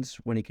hands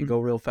when he could go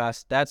real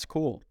fast. That's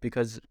cool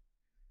because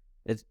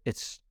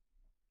it's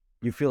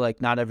you feel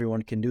like not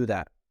everyone can do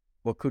that.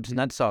 What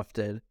Kuznetsov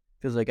did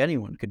feels like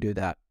anyone could do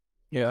that.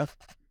 Yeah,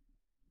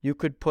 you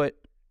could put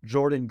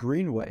Jordan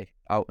Greenway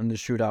out in the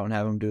shootout and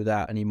have him do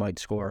that, and he might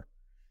score.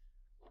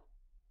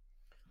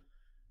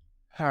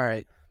 All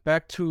right,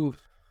 back to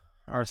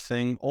our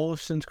thing.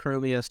 Olofsson's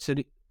currently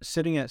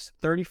sitting at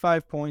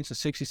 35 points in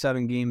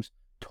 67 games,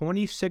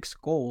 26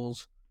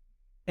 goals,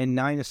 and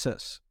 9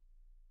 assists.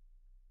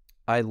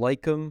 I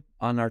like him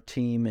on our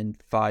team in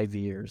 5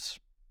 years.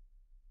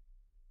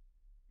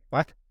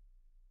 What?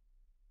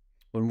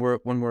 When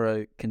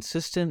we're a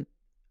consistent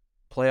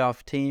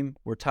playoff team,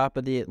 we're top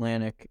of the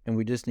Atlantic, and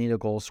we just need a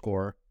goal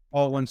scorer.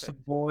 Oh, when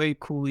Savoy,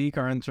 Kulik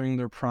are entering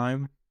their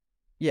prime?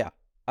 Yeah.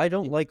 I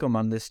don't like him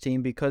on this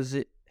team because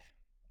it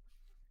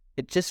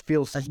just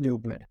feels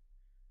stupid.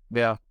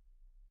 Yeah.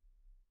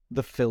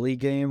 The Philly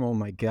game, oh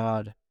my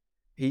God.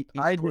 He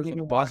I scores didn't a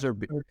even watch buzzer.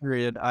 the third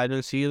period. I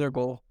didn't see either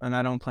goal, and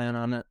I don't plan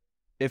on it.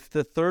 If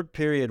the third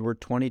period were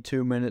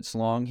 22 minutes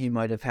long, he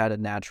might have had a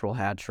natural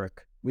hat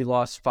trick. We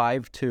lost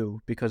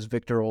 5-2 because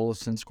Victor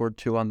Olofsson scored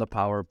 2 on the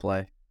power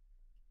play.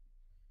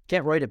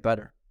 Can't write it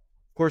better.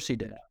 Of course he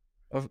did.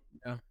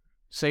 Yeah.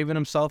 Saving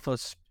himself a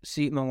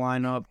seat in the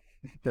lineup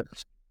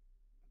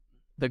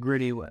the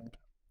gritty way.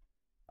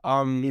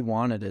 He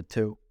wanted it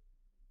too.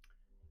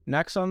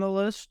 Next on the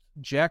list,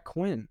 Jack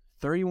Quinn.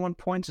 31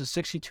 points in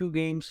 62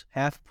 games,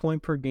 half a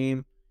point per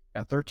game,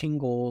 got 13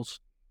 goals.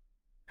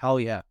 Hell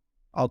yeah.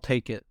 I'll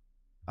take it.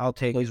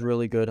 Plays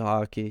really good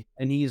hockey.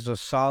 And he's a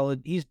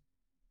solid,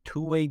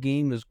 two-way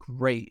game is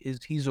great.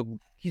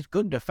 He's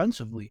good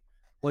defensively,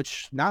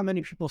 which not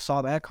many people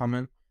saw that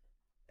coming.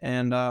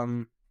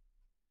 And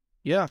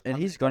yeah. And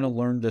he's gonna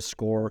learn to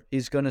score.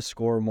 He's gonna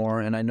score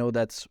more, and I know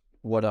that's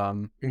what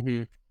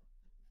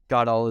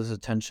got all his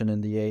attention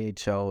in the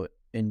AHL,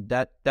 and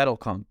that'll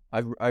come.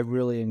 I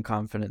really am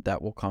confident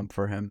that will come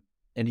for him,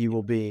 and he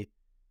will be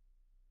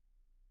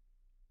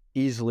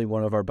easily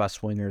one of our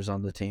best wingers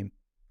on the team,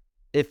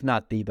 if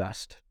not the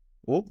best.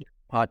 Whoop,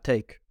 hot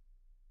take.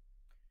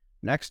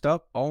 Next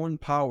up, Owen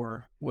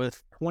Power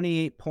with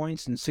 28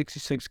 points in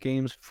 66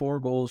 games, 4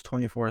 goals,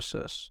 24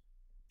 assists.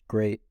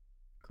 Great.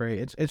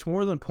 It's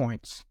more than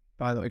points,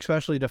 by the way,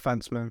 especially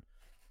defensemen.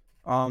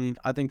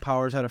 I think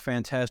Power's had a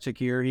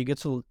fantastic year. He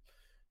gets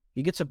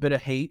a bit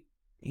of hate.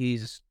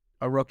 He's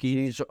a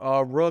rookie.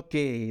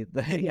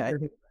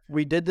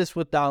 We did this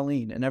with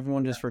Dahlin, and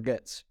everyone just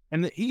forgets.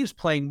 And he's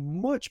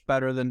playing much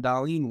better than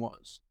Dahlin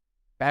was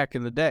back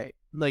in the day.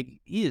 Like,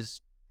 he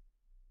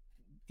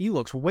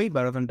looks way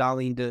better than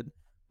Dahlin did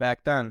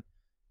back then.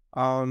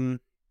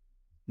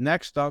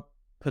 Next up,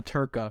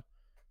 Peterka.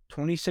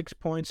 26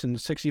 points in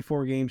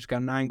 64 games,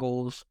 got 9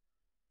 goals,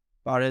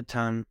 about at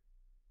 10.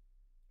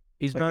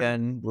 He's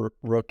been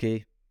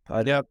rookie.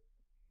 Yep.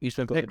 He's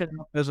been picking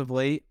up as of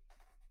late.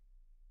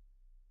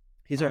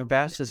 He's our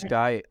fastest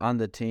guy on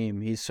the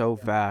team. He's so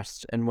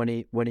fast. And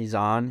when he's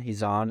on,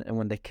 he's on. And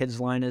when the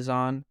kids line is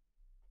on,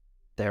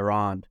 they're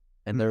on.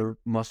 And they're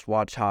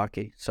must-watch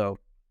hockey. So,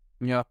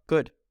 yeah,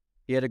 good.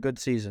 He had a good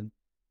season.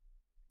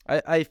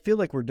 I feel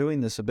like we're doing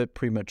this a bit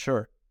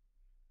premature.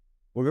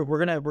 We're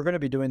gonna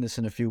be doing this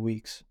in a few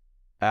weeks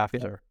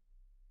after.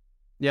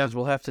 Yeah,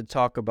 we'll have to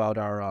talk about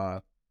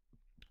our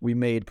we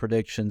made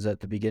predictions at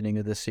the beginning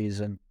of the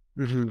season.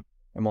 Mm-hmm.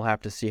 And we'll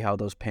have to see how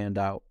those panned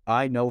out.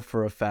 I know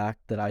for a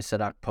fact that I said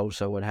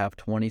Okposo would have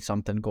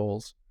 20-something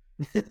goals.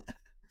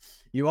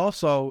 You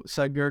also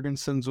said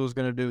Girgensons was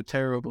going to do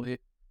terribly.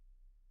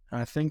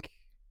 I think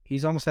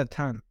he's almost at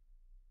 10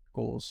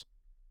 goals.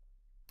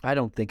 I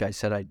don't think I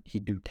said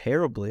he'd do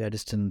terribly. I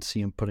just didn't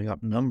see him putting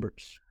up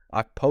numbers.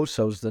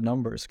 Okposo's the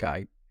numbers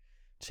guy.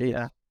 Gee.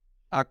 Yeah.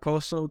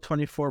 Okposo,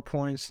 24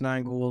 points,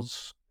 9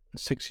 goals,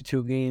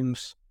 62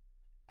 games.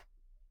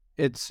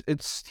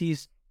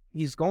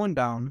 He's going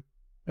down.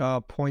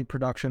 Point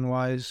production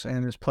wise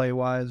and his play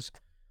wise.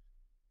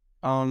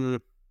 I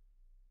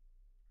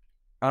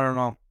don't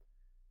know.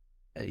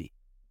 It's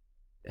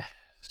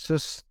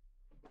just,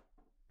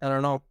 I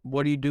don't know.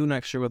 What do you do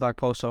next year with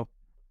Okposo?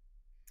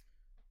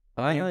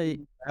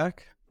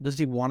 Back? Does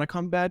he want to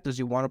come back? Does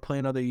he want to play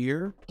another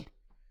year?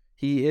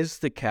 He is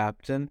the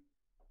captain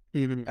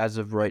as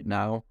of right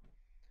now.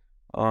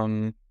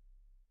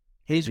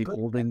 He's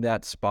holding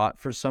that spot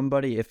for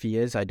somebody. If he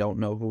is, I don't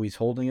know who he's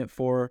holding it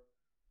for.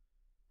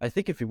 I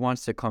think if he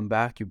wants to come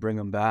back, you bring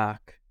him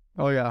back.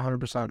 Oh, yeah,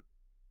 100%.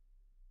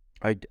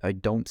 I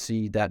don't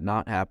see that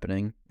not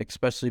happening,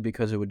 especially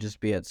because it would just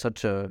be at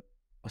such a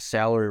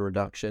salary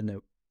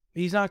reduction.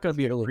 He's not going to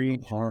be a free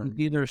agent,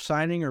 either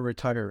signing or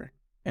retiring.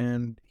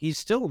 And he's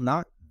still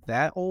not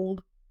that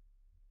old.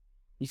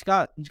 He's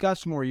got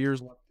some more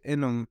years left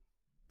in him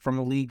from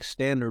the league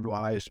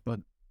standard-wise,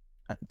 but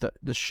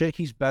the shit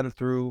he's been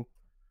through,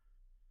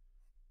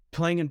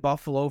 playing in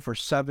Buffalo for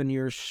 7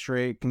 years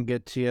straight can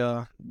get to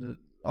you.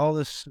 All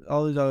these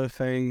other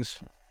things,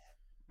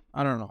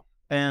 I don't know.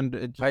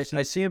 And I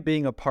see him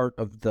being a part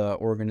of the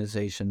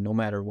organization no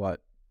matter what.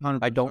 100%.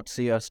 I don't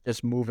see us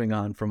just moving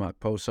on from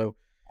Okposo.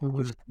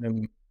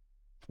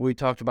 We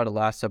talked about it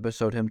last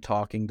episode, him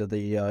talking to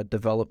the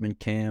development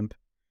camp,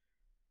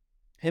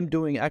 him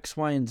doing X,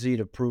 Y, and Z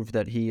to prove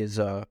that he is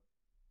a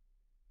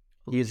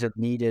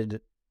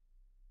needed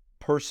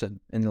person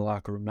in the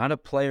locker room, not a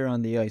player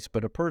on the ice,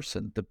 but a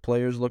person. The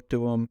players look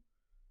to him,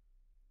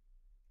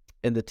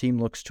 and the team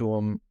looks to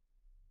him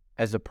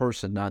as a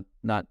person, not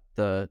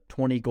the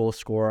 20-goal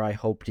scorer I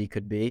hoped he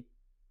could be.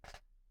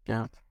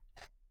 Yeah.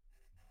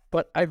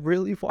 But I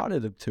really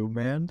wanted him to,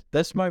 man.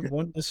 That's my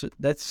one.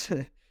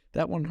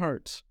 That one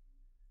hurts.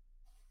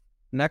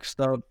 Next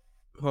up,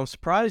 I'm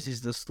surprised he's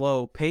this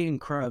low. Peyton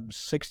Krebs,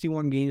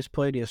 61 games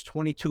played. He has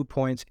 22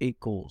 points, 8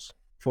 goals,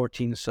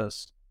 14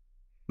 assists.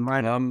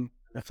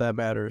 If that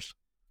matters.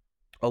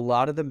 A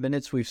lot of the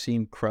minutes we've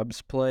seen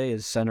Krebs play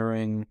is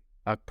centering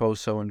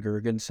Okposo and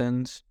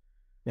Girgensons.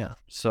 Yeah.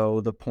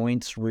 So the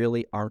points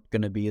really aren't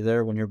going to be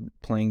there when you're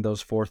playing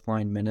those fourth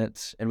line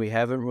minutes. And we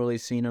haven't really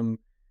seen him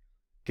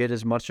get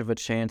as much of a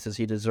chance as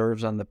he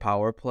deserves on the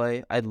power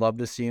play. I'd love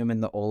to see him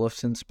in the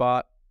Olofsson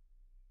spot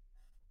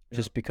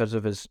just because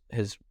of his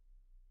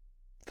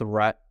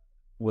threat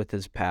with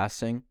his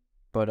passing.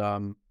 But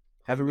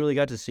haven't really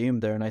got to see him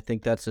there, and I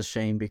think that's a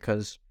shame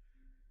because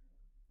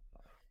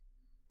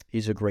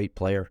he's a great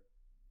player.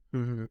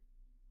 Mm-hmm.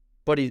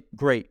 But he's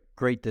great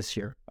this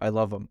year. I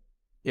love him.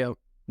 Yep.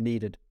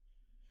 Needed.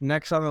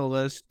 Next on the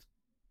list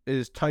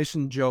is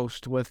Tyson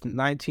Jost with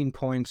 19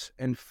 points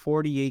in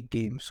 48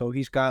 games. So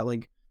he's got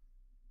like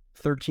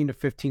 13 to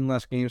 15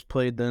 less games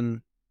played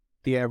than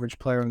the average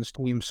player on this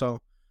team. So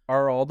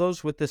are all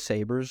those with the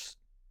Sabres?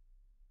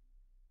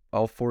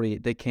 All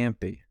 48? They can't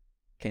be.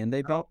 Can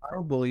they be? I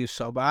don't believe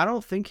so, but I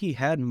don't think he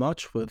had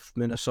much with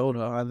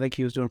Minnesota. I think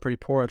he was doing pretty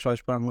poor. That's why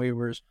he's put on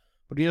waivers,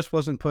 but he just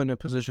wasn't put in a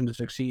position to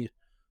succeed.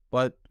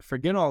 But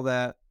forget all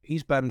that.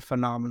 He's been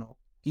phenomenal.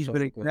 He's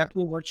been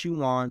exactly what you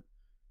want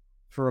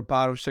for a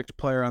bottom six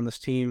player on this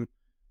team.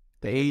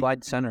 The age,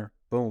 wide center.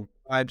 Boom.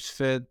 vibes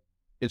fit.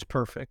 It's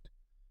perfect.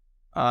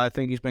 I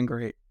think he's been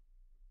great.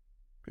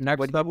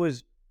 Next up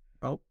was...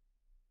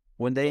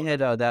 When they had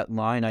that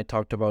line I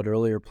talked about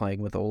earlier playing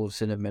with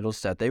Olofsson and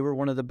Middlestat, they were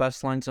one of the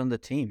best lines on the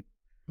team.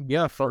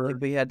 Yeah, felt like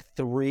we had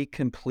 3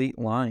 complete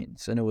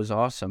lines, and it was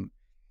awesome.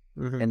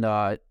 Mm-hmm. And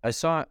I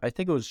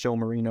think it was Joe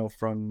Marino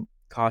from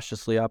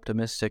Cautiously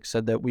Optimistic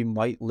said that we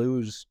might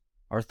lose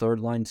our third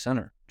line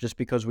center just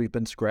because we've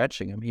been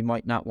scratching him. He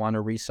might not want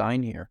to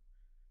re-sign here.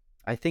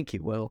 I think he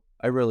will.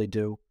 I really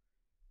do.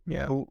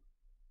 Yeah.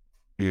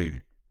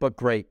 But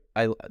great.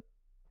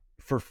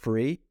 For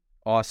free,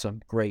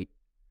 awesome, great.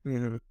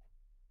 Mm-hmm.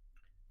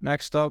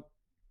 Next up,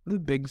 the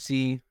Big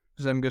Z,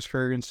 Zemgus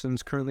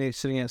Ferguson's currently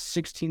sitting at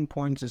 16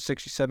 points in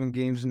 67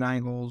 games,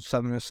 9 goals,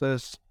 7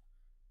 assists.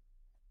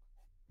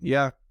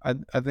 Yeah, I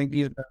think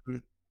he's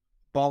a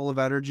ball of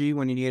energy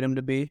when you need him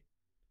to be.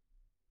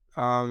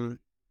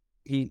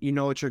 You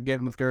know what you're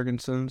getting with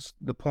Gergensons.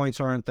 The points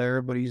aren't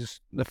there, but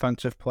he's a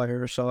defensive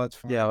player, so that's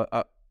fine. Yeah,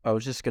 I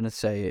was just gonna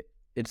say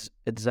it's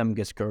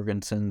Zemgus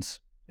Gergensons.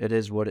 It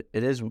is what it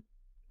is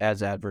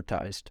as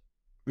advertised.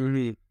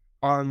 Mm-hmm.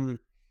 Are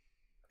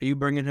you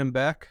bringing him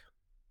back?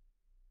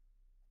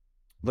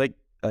 Like,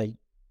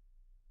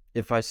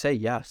 if I say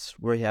yes,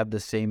 we have the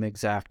same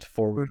exact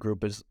forward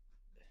group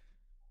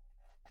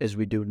as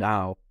we do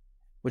now,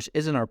 which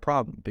isn't our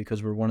problem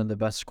because we're one of the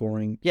best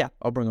scoring. Yeah,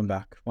 I'll bring him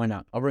back. Why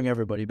not? I'll bring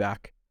everybody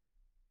back.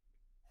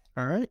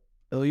 All right.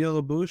 Ilya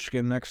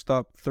Lyubushkin next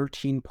up,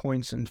 13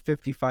 points in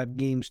 55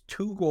 games,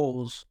 2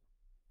 goals,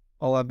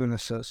 11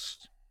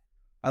 assists.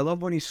 I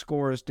love when he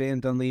scores.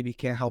 Dan Dunleavy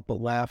can't help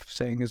but laugh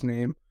saying his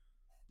name.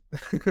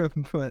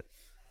 But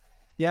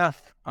yeah,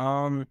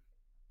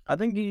 I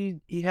think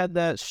he had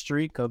that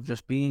streak of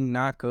just being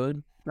not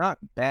good, not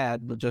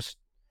bad, but just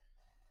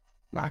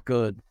not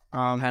good.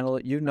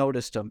 You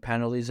noticed him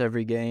penalties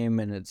every game,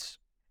 and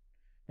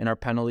our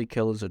penalty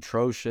kill is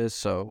atrocious.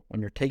 So when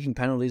you're taking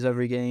penalties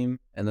every game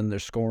and then they're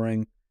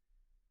scoring,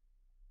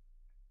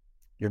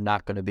 you're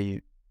not going to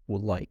be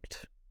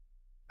liked.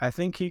 I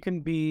think he can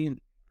be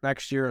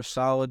next year a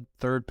solid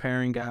third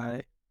pairing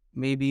guy,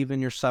 maybe even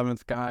your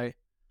 7th guy.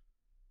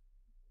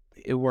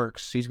 It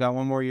works. He's got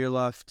 1 more year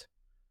left.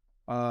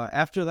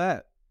 After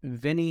that,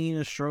 Vinny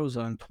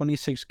Nostroza in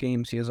 26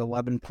 games, he has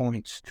 11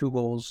 points, 2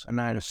 goals, and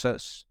 9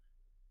 assists.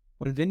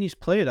 When Vinny's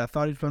played, I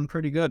thought he's been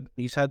pretty good.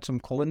 He's had some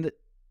cold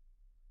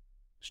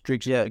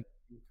streaks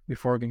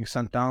before getting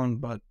sent down,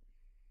 but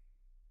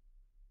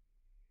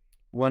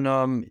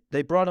when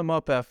they brought him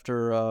up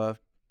after,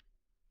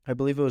 I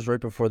believe it was right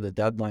before the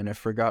deadline. I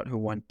forgot who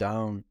went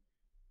down,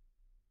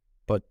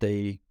 but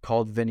they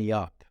called Vinny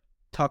up.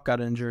 Tuck got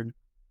injured.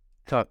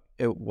 Tuck,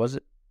 was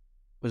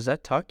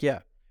that Tuck? Yeah.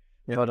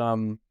 But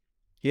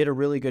he had a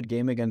really good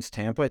game against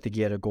Tampa. I think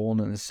he had a goal and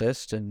an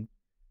assist, and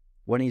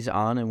when he's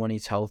on and when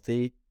he's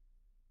healthy,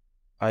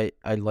 I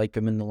like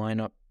him in the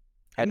lineup.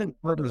 I think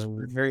they work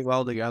very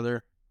well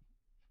together.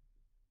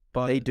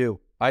 But they do.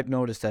 I've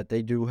noticed that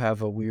they do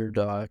have a weird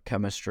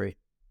chemistry.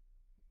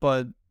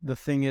 But the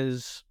thing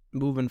is,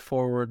 moving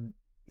forward,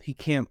 he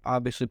can't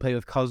obviously play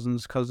with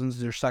Cousins. Cousins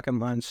is their second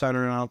line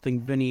center, and I don't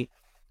think Vinny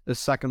is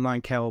second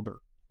line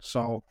caliber.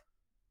 So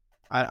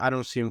I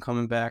don't see him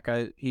coming back.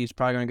 He's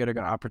probably going to get a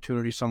good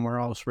opportunity somewhere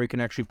else where he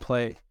can actually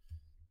play.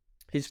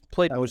 He's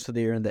played most of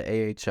the year in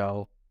the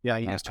AHL. Yeah,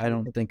 he has to. I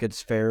don't think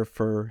it's fair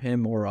for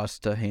him or us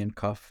to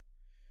handcuff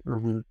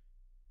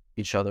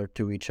each other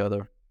to each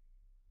other.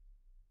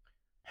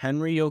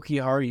 Henry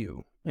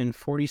Jokiharju in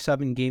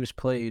 47 games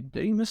played.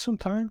 Did he miss some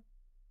time?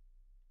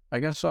 I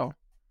guess so.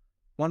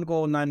 1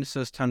 goal, 9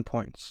 assists, 10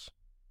 points.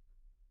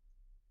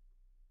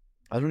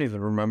 I don't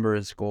even remember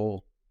his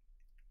goal.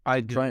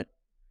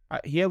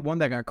 He had one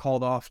that got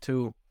called off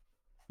too.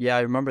 Yeah,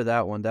 I remember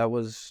that one. That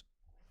was...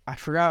 I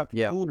forgot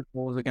who the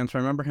goal was against. I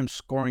remember him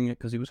scoring it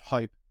because he was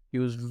hyped. He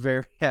was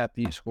very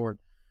happy he scored.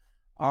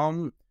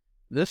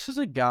 This is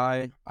a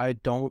guy I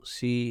don't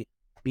see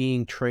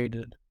being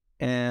traded,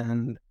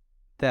 and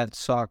that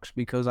sucks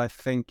because I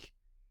think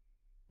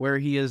where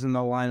he is in the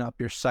lineup,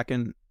 your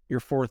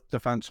 4th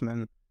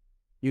defenseman,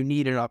 you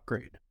need an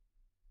upgrade.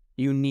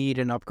 You need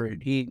an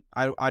upgrade.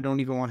 I don't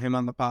even want him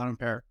on the bottom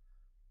pair.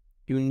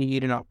 You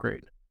need an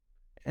upgrade.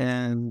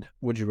 And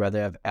Would you rather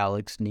have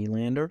Alex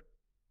Nylander?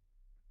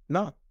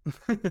 no.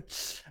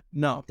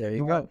 No. There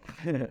you go.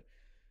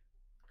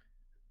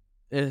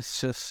 It's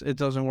just, it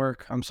doesn't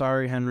work. I'm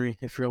sorry, Henry,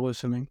 if you're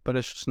listening, but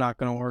it's just not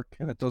going to work,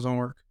 and it doesn't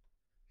work.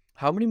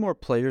 How many more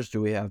players do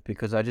we have?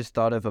 Because I just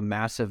thought of a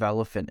massive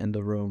elephant in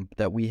the room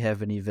that we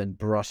haven't even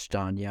brushed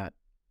on yet.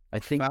 I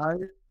think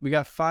We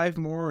got 5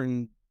 more,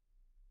 and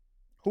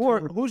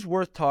who's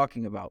worth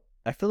talking about?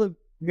 I feel like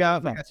we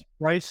got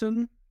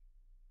Bryson.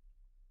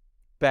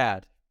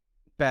 bad.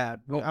 Bad.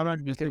 Well, I'm not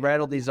You going can to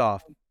rattle these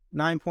off.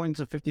 9 points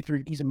of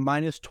 53. He's a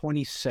minus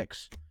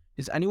 26.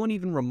 Is anyone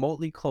even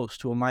remotely close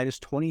to a minus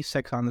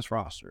 26 on this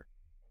roster?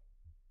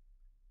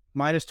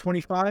 Minus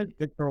 25,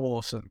 Victor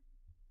Olsen.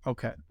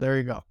 Okay, there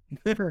you go.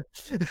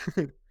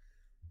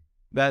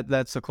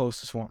 That's the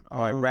closest one.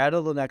 All right,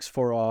 rattle the next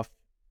 4 off.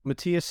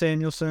 Matthias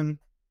Samuelsson,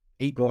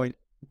 8 points.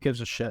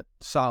 Gives a shit.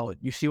 Solid.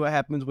 You see what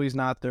happens when he's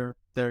not there.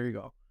 There you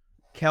go.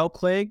 Cal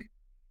Clegg.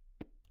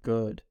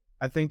 Good.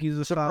 I think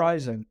he's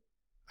Surprising.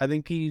 I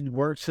think he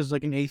works as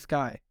like an 8th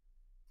guy.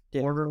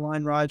 Yeah.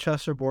 Borderline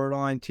Rochester,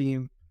 borderline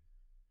team.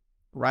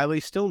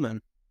 Riley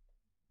Stillman.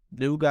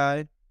 New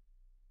guy.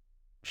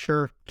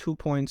 Sure, 2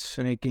 points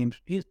in 8 games.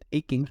 He's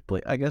 8 games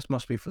played. I guess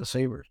must be for the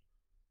Sabres.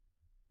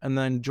 And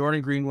then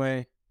Jordan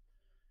Greenway.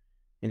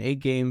 In 8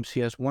 games,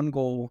 he has 1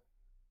 goal,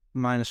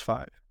 minus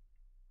 5.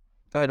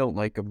 I don't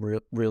like him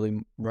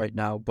really right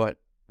now, but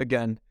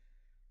again,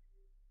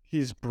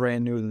 he's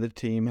brand new to the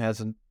team,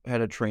 hasn't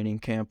had a training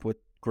camp with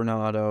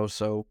Granado,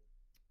 so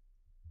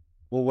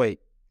we'll wait.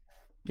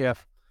 Yeah.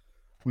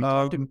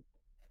 What did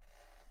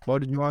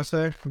you want to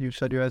say? You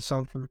said you had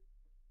something.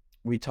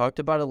 We talked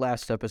about it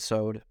last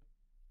episode.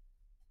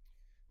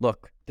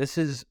 Look, this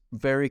is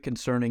very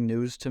concerning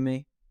news to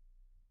me,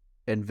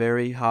 and was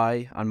very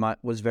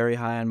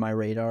high on my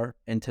radar.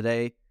 And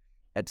today,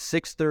 at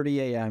 6:30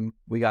 a.m.,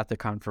 we got the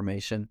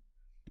confirmation.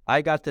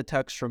 I got the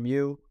text from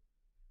you.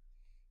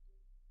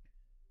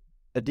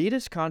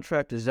 Adidas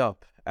contract is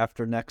up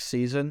after next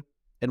season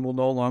and will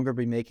no longer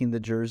be making the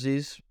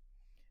jerseys.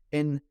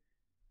 And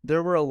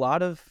there were a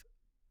lot of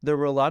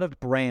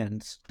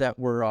brands that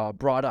were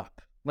brought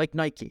up, like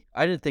Nike.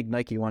 I didn't think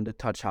Nike wanted to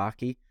touch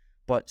hockey,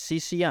 but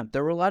CCM.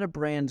 There were a lot of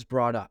brands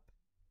brought up,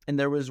 and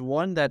there was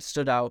one that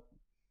stood out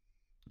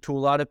to a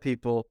lot of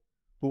people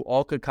who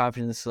all could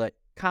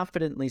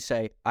confidently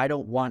say, I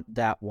don't want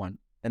that one.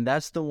 And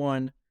that's the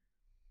one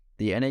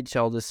the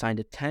NHL just signed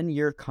a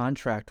 10-year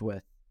contract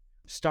with.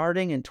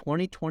 Starting in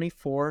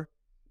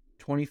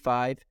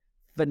 2024-25,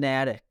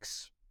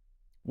 Fanatics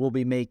will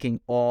be making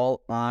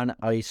all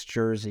on-ice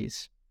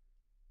jerseys.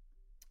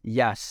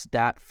 Yes,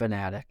 that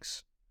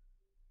Fanatics.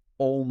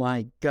 Oh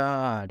my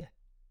God.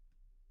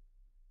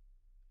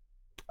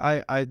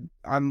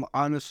 I'm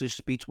honestly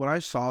speechless. When I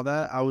saw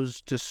that, I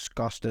was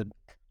disgusted.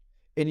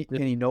 And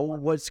you know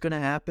what's going to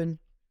happen?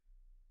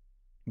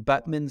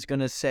 Bettman's going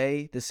to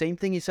say the same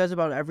thing he says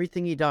about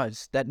everything he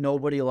does that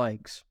nobody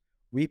likes.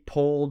 We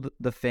polled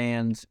the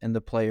fans and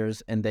the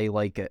players, and they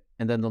like it.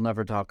 And then they'll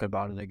never talk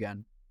about it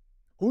again.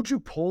 Who'd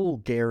you poll,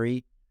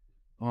 Gary?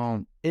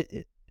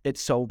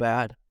 It's so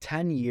bad.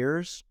 10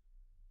 years?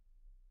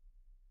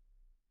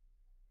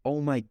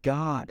 Oh, my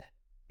God.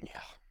 Yeah.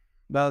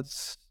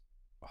 That's...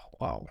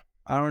 Wow.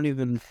 I don't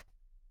even...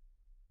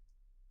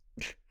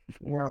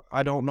 Well,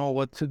 I don't know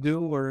what to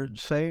do or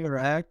say or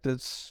act.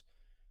 It's...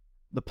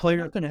 The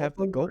players going to have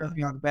to go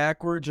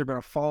backwards. They're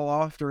going to fall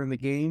off during the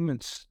game.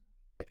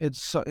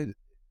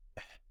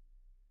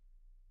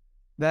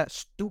 That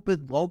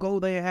stupid logo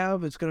they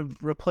have, it's going to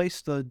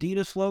replace the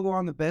Adidas logo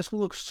on the basket. It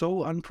looks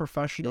so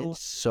unprofessional.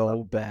 It's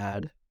so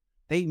bad.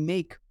 They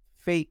make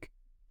fake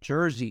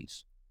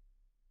jerseys.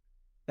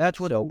 That's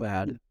what so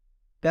bad.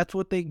 That's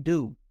what they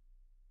do.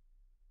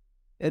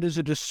 It is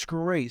a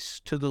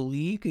disgrace to the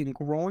league in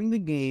growing the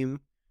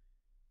game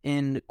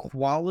in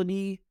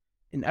quality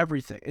and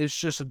everything. It's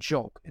just a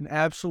joke. An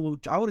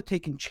absolute... I would have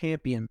taken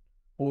Champion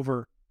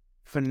over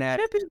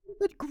Fanatics. Champion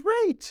did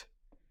great.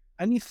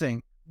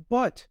 Anything.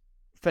 But...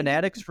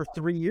 Fanatics for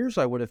 3 years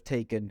I would have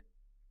taken.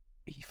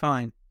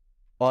 Fine.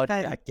 A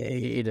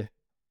decade.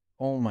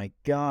 Oh my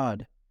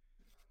God.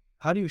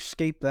 How do you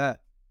escape that?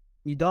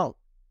 You don't.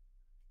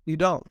 You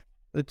don't.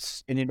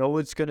 And you know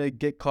what's going to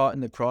get caught in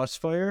the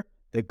crossfire?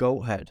 The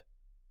goat head.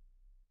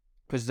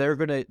 Because they're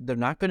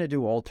not going to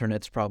do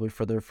alternates probably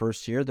for their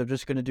first year. They're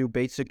just going to do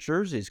basic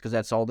jerseys because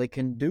that's all they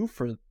can do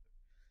for...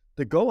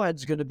 The goat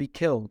head's going to be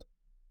killed.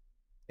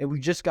 And we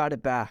just got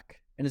it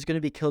back. And it's going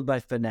to be killed by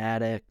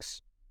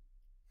Fanatics.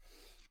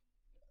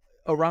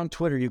 Around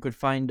Twitter, you could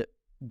find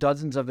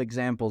dozens of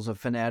examples of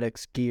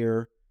Fanatics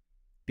gear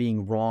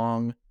being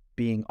wrong,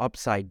 being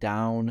upside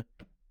down,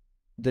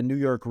 the New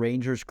York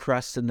Rangers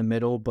crest in the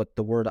middle, but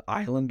the word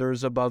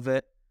Islanders above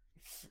it.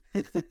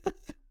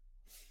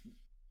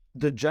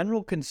 The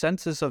general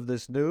consensus of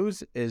this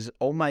news is,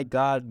 oh my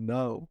God,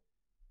 no.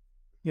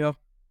 Yeah.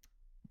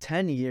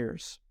 10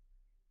 years.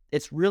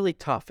 It's really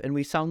tough, and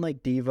we sound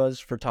like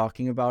divas for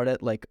talking about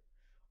it, like,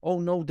 oh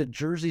no, the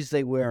jerseys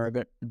they wear are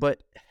good.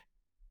 But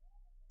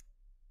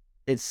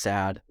it's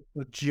sad.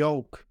 A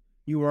joke.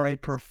 You are a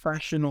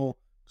professional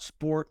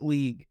sport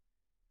league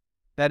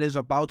that is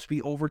about to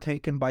be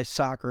overtaken by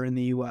soccer in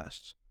the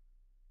U.S.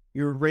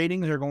 Your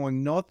ratings are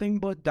going nothing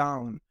but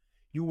down.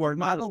 You are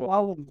not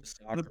allowing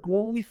the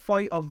goalie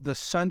fight of the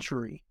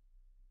century.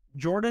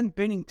 Jordan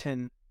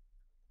Binnington,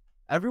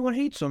 everyone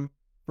hates him,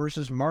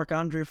 versus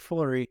Marc-Andre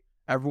Fleury,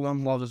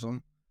 everyone loves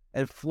him.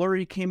 And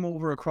Fleury came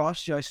over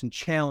across the ice and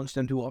challenged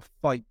him to a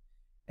fight,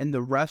 and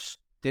the refs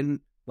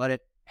didn't let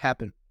it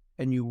happen.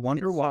 And you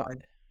wonder why.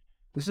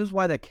 This is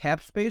why the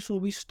cap space will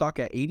be stuck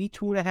at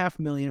 $82.5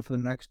 million for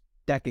the next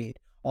decade.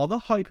 All the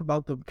hype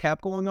about the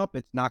cap going up,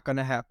 it's not going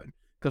to happen.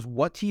 Because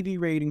what TV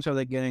ratings are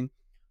they getting?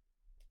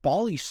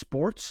 Bally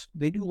Sports,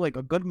 they do like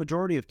a good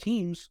majority of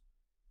teams.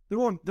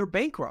 They're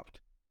bankrupt.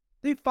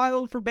 They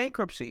filed for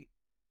bankruptcy.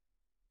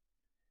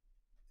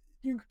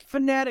 Your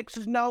Fanatics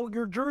is now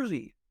your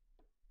jersey.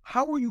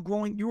 How are you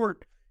going? You are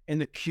in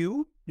the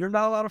queue. You're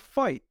not allowed to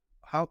fight.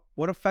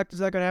 What effect is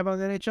that going to have on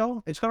the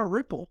NHL? It's going to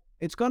ripple.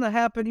 It's going to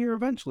happen here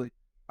eventually.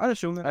 I'd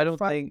assume that. I don't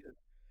think.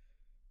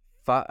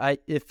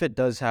 If it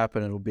does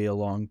happen, it'll be a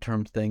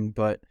long-term thing.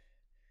 But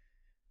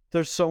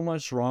there's so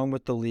much wrong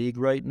with the league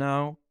right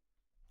now,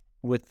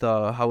 with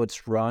how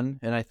it's run.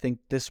 And I think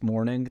this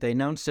morning they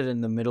announced it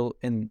in the middle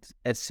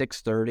at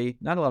 6:30.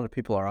 Not a lot of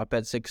people are up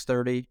at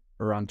 6:30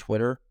 or on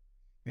Twitter.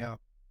 Yeah.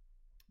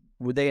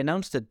 They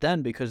announced it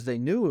then because they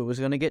knew it was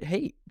going to get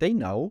hate. They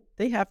know.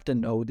 They have to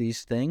know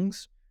these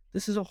things.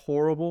 This is a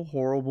horrible,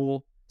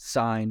 horrible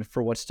sign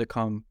for what's to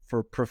come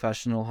for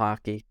professional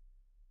hockey.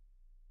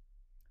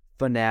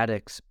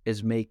 Fanatics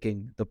is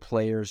making the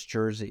players'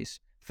 jerseys.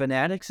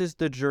 Fanatics is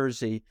the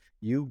jersey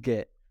you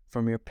get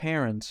from your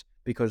parents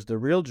because the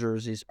real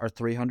jerseys are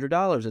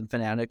 $300 and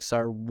Fanatics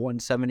are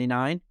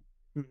 $179.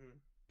 Mm-hmm.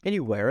 And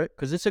you wear it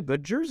because it's a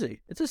good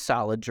jersey. It's a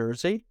solid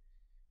jersey.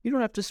 You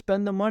don't have to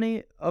spend the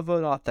money of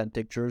an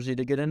authentic jersey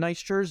to get a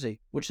nice jersey,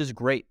 which is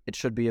great. It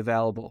should be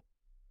available.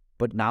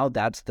 But now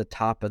that's the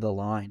top of the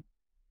line.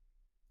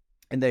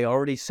 And they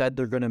already said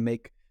they're going to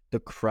make the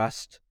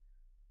crest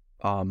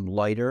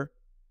lighter.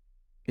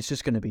 It's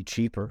just going to be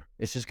cheaper.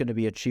 It's just going to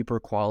be a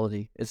cheaper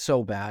quality. It's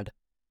so bad.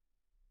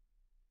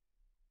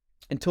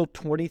 Until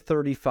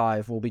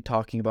 2035, we'll be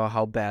talking about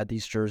how bad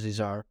these jerseys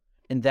are.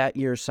 And that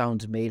year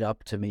sounds made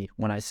up to me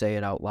when I say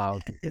it out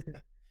loud.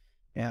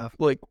 Yeah.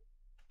 Like,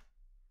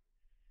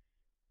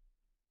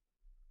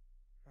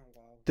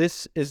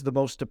 this is the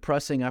most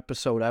depressing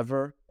episode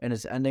ever and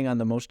is ending on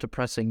the most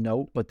depressing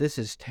note, but this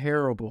is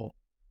terrible.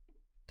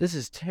 This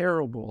is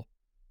terrible.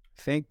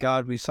 Thank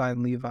God we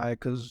signed Levi,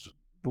 because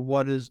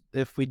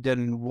if we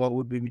didn't, what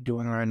would we be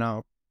doing right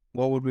now?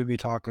 What would we be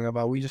talking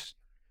about?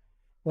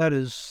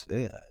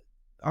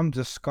 I'm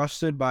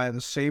disgusted by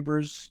the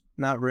Sabres.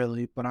 Not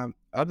really, but I'm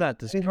not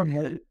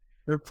disgusted.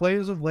 Their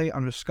players of late,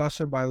 I'm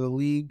disgusted by the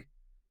league.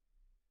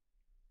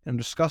 I'm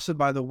disgusted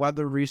by the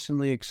weather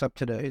recently, except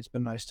today. It's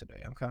been nice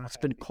today. It's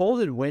been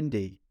cold and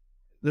windy.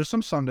 There's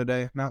some sun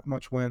today, not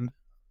much wind.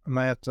 I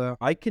might have to.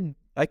 I can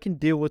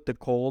deal with the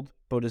cold,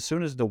 but as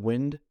soon as the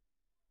wind.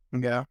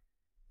 Yeah.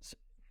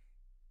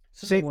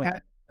 St.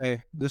 Pat's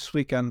Day this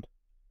weekend,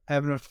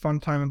 having a fun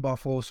time in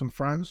Buffalo with some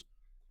friends.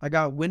 I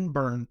got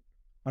windburn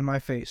on my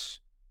face,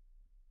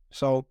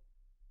 so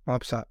I'm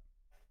upset.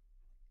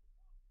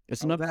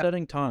 It's an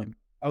upsetting time.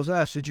 I was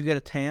asked, "Did you get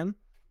a tan?"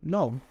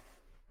 No.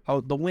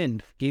 The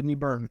wind gave me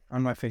burn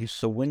on my face.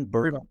 So wind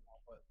burn.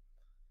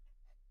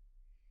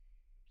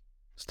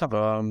 It's tough.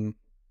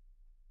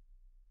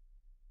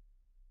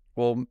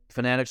 Well,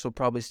 Fanatics will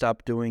probably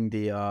stop doing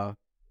the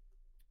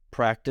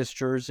practice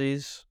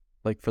jerseys,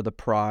 like for the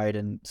Pride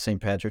and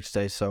St. Patrick's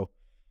Day, so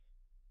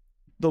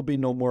there'll be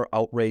no more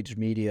outraged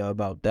media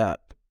about that.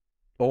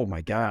 Oh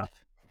my God.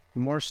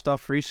 More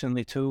stuff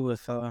recently, too,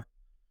 with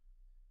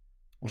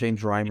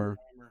James Reimer.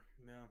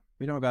 Yeah.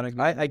 We don't got to...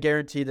 I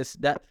guarantee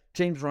that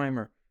James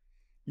Reimer.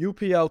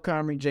 UPL,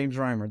 Comrie, James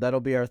Reimer. That'll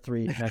be our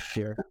three next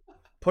year.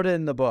 Put it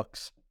in the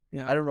books.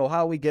 Yeah. I don't know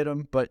how we get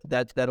them, but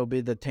that'll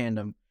be the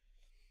tandem.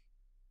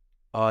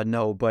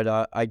 No,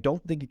 but I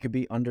don't think it could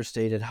be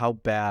understated how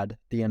bad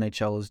the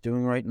NHL is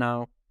doing right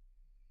now.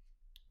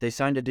 They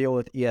signed a deal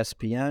with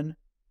ESPN.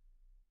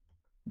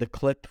 The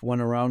clip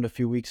went around a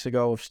few weeks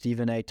ago of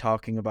Stephen A.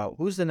 talking about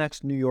who's the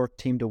next New York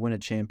team to win a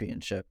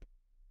championship.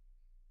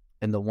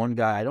 And the one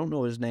guy, I don't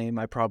know his name,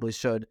 I probably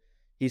should,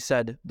 he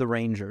said the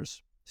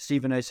Rangers.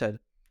 Stephen A. said,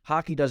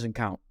 hockey doesn't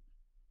count.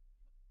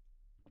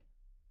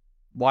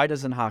 Why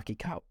doesn't hockey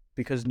count?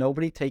 Because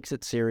nobody takes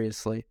it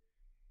seriously.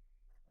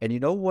 And you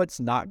know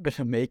what's not going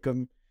to make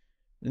them,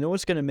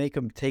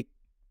 take,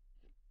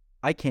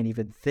 I can't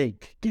even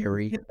think,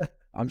 Gary.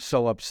 I'm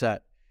so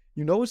upset.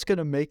 You know what's going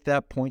to make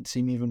that point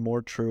seem even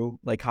more true?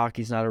 Like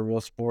hockey's not a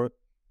real sport?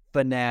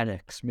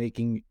 Fanatics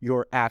making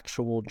your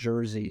actual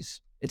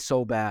jerseys. It's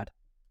so bad.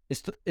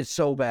 It's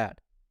so bad.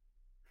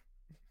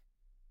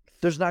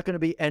 There's not going to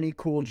be any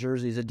cool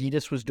jerseys.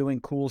 Adidas was doing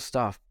cool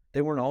stuff.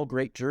 They weren't all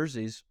great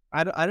jerseys.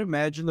 I'd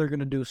imagine they're going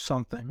to do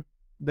something.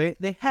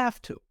 They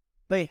have to.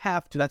 They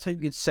have to. That's how you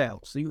get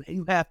sales. So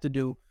you have to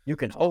do. You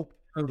can hope.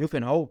 You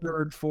can hope.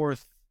 Third,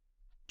 fourth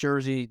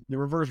jersey. The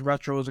reverse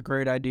retro is a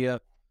great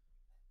idea.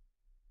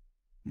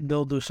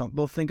 They'll do something.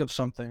 They'll think of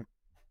something.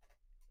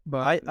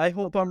 But I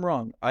hope I'm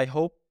wrong. I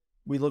hope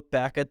we look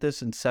back at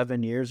this in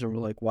 7 years and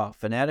we're like, wow,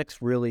 Fanatics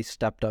really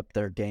stepped up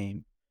their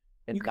game.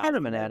 And you can't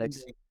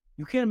Fanatics.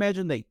 You can't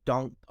imagine they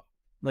don't.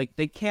 Like,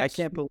 they can't. I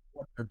can't believe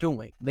what they're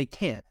doing. They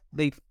can't.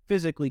 They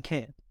physically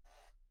can't.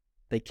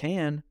 They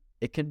can.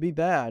 It can be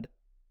bad.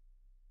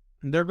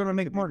 And they're gonna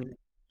make money,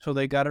 so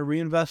they got to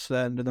reinvest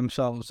that into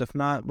themselves. If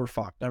not, we're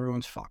fucked.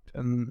 Everyone's fucked,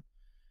 and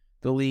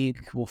the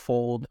league will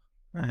fold.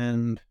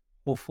 And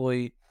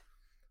hopefully,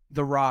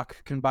 The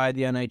Rock can buy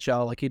the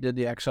NHL like he did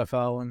the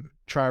XFL and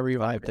try to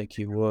revive I it. think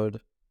he would.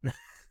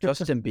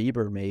 Justin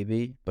Bieber,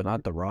 maybe, but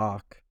not The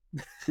Rock.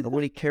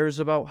 Nobody cares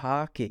about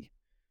hockey.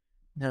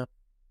 No.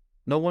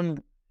 No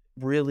one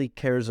really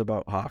cares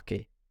about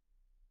hockey.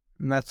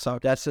 And that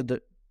sucks.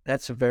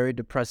 That's a very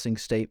depressing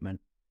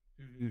statement.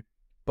 Mm-hmm.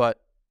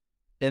 But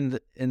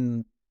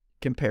in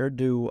compared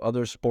to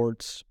other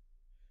sports,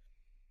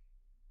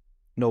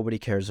 nobody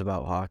cares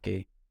about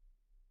hockey.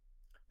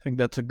 I think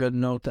that's a good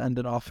note to end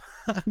it off.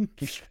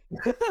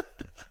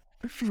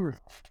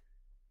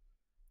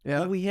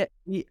 Yeah,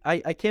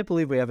 I can't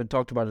believe we haven't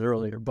talked about it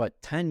earlier,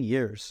 but 10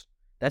 years.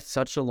 That's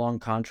such a long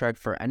contract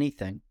for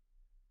anything.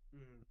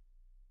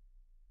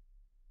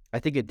 I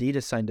think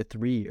Adidas signed a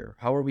 3-year.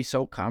 How are we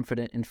so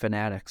confident in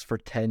Fanatics for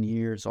 10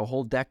 years, a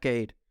whole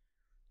decade?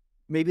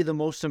 Maybe the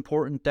most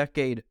important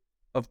decade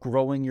of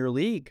growing your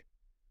league.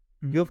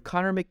 You have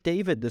Connor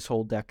McDavid this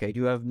whole decade.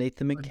 You have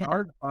Nathan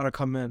McKinnon. Ought to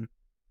come in.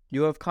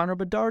 You have Connor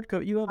Bedard.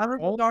 You have Connor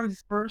all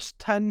Bedard's first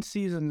 10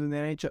 seasons in the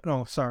NHL.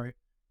 No, sorry.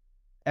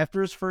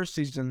 After his first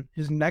season,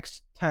 his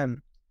next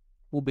 10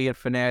 will be at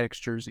Fanatics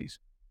jerseys.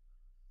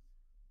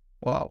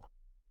 Wow.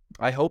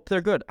 I hope they're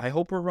good. I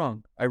hope we're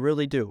wrong. I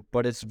really do.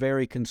 But it's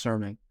very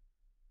concerning.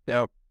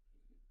 Yeah.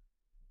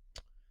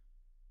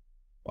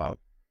 Wow.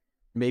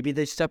 Maybe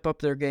they step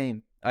up their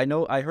game. I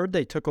heard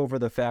they took over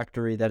the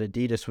factory that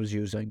Adidas was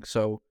using,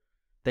 so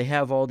they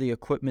have all the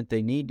equipment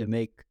they need to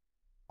make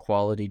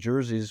quality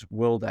jerseys.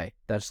 Will they?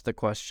 That's the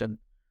question.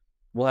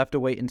 We'll have to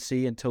wait and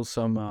see until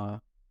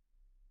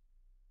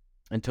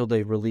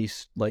they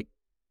release like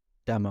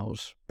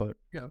demos, but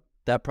yeah,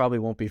 that probably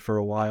won't be for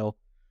a while.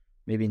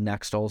 Maybe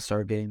next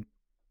All-Star game.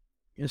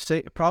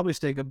 Probably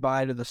say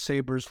goodbye to the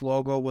Sabres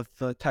logo with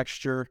the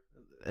texture.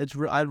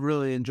 I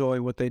really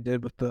enjoy what they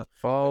did with the.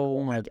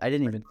 Oh my! I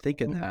didn't even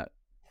think of that.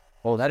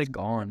 Oh, that is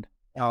gone.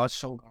 Oh, it's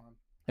so gone.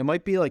 It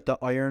might be like the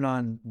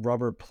iron-on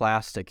rubber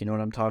plastic. You know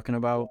what I'm talking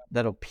about?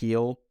 That'll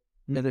peel.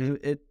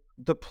 Mm-hmm.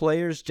 The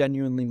players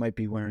genuinely might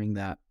be wearing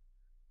that,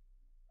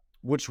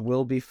 which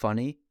will be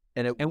funny.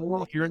 And we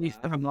won't hear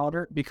anything about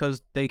it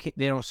because they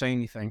don't say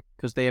anything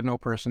because they have no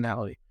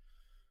personality.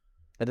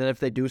 And then if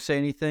they do say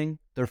anything,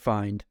 they're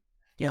fined.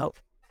 Yep.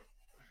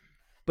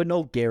 But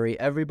no, Gary,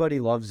 everybody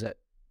loves it.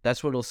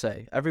 That's what he'll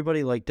say.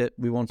 Everybody liked it.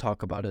 We won't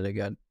talk about it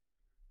again.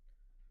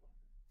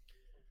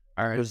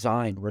 All right.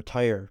 Resign.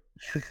 Retire.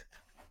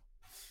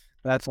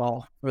 That's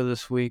all for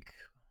this week.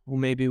 Well,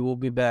 maybe we'll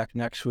be back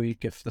next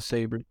week if the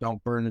Sabres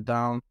don't burn it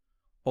down.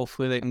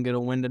 Hopefully they can get a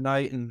win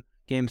tonight and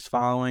games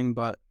following,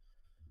 but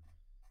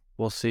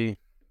we'll see.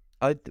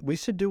 We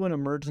should do an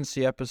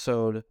emergency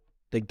episode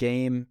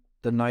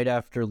the night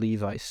after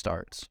Levi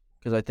starts,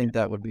 because I think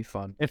that would be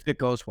fun. If it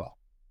goes well.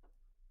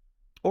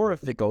 Or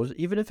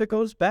even if it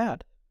goes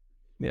bad.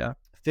 Yeah.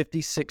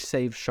 56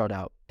 save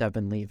shutout,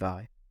 Devon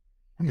Levi.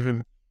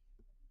 Mm-hmm.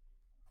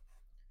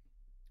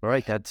 All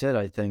right, that's it,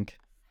 I think.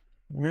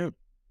 Yeah.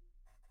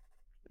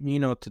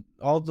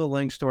 All the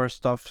links to our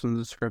stuff's in the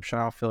description.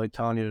 I don't feel like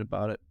telling you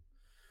about it.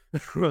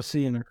 We'll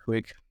see you next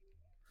week.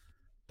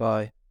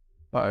 Bye.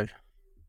 Bye.